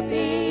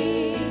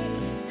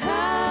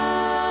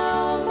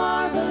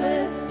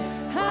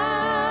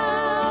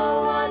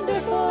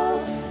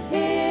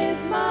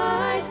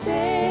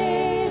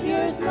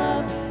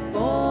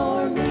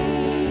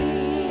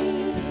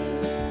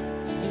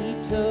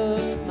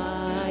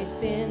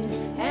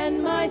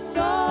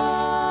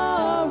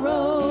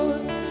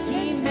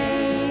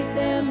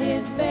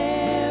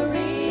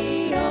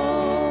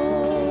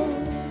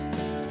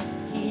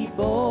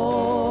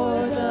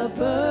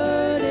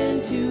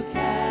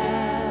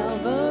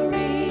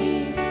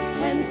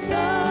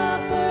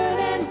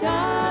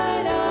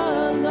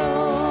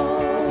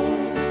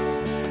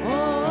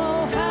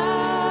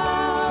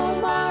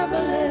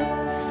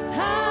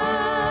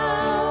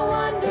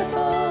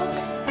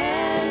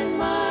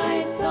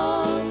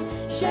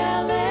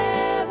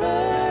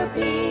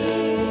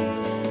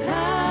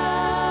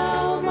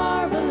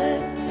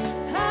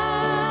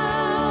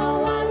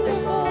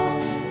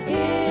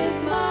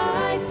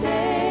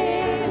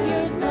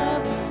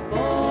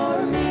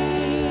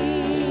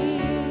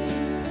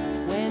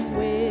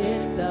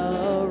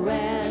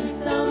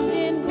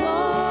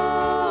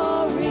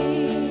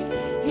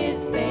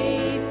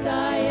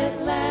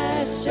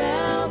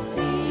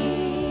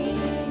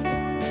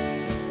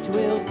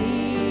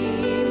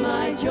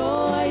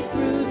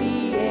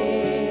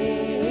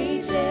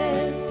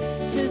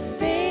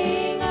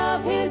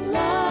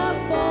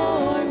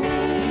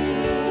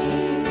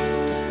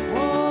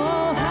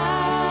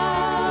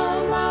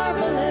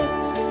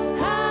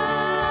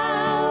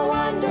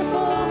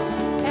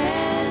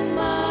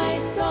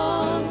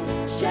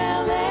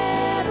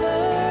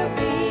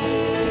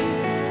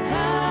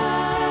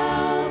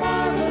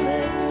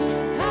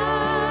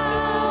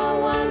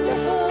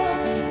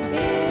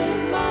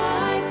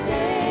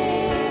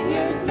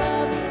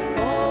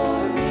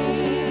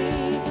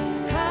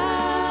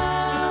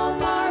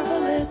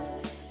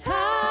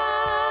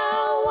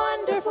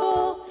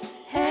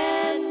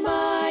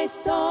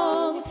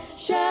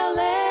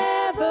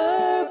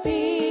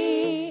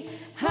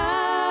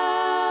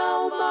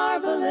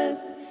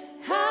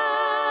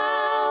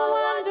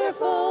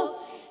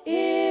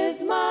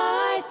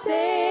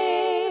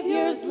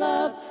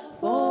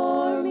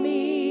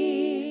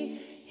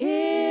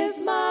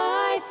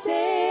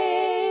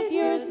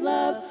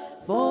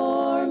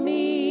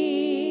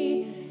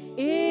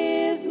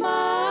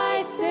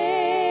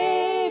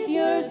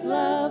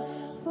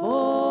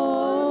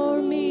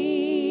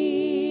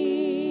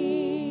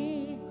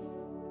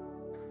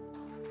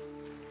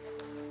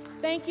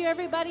Thank you,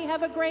 everybody.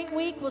 Have a great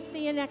week. We'll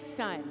see you next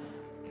time.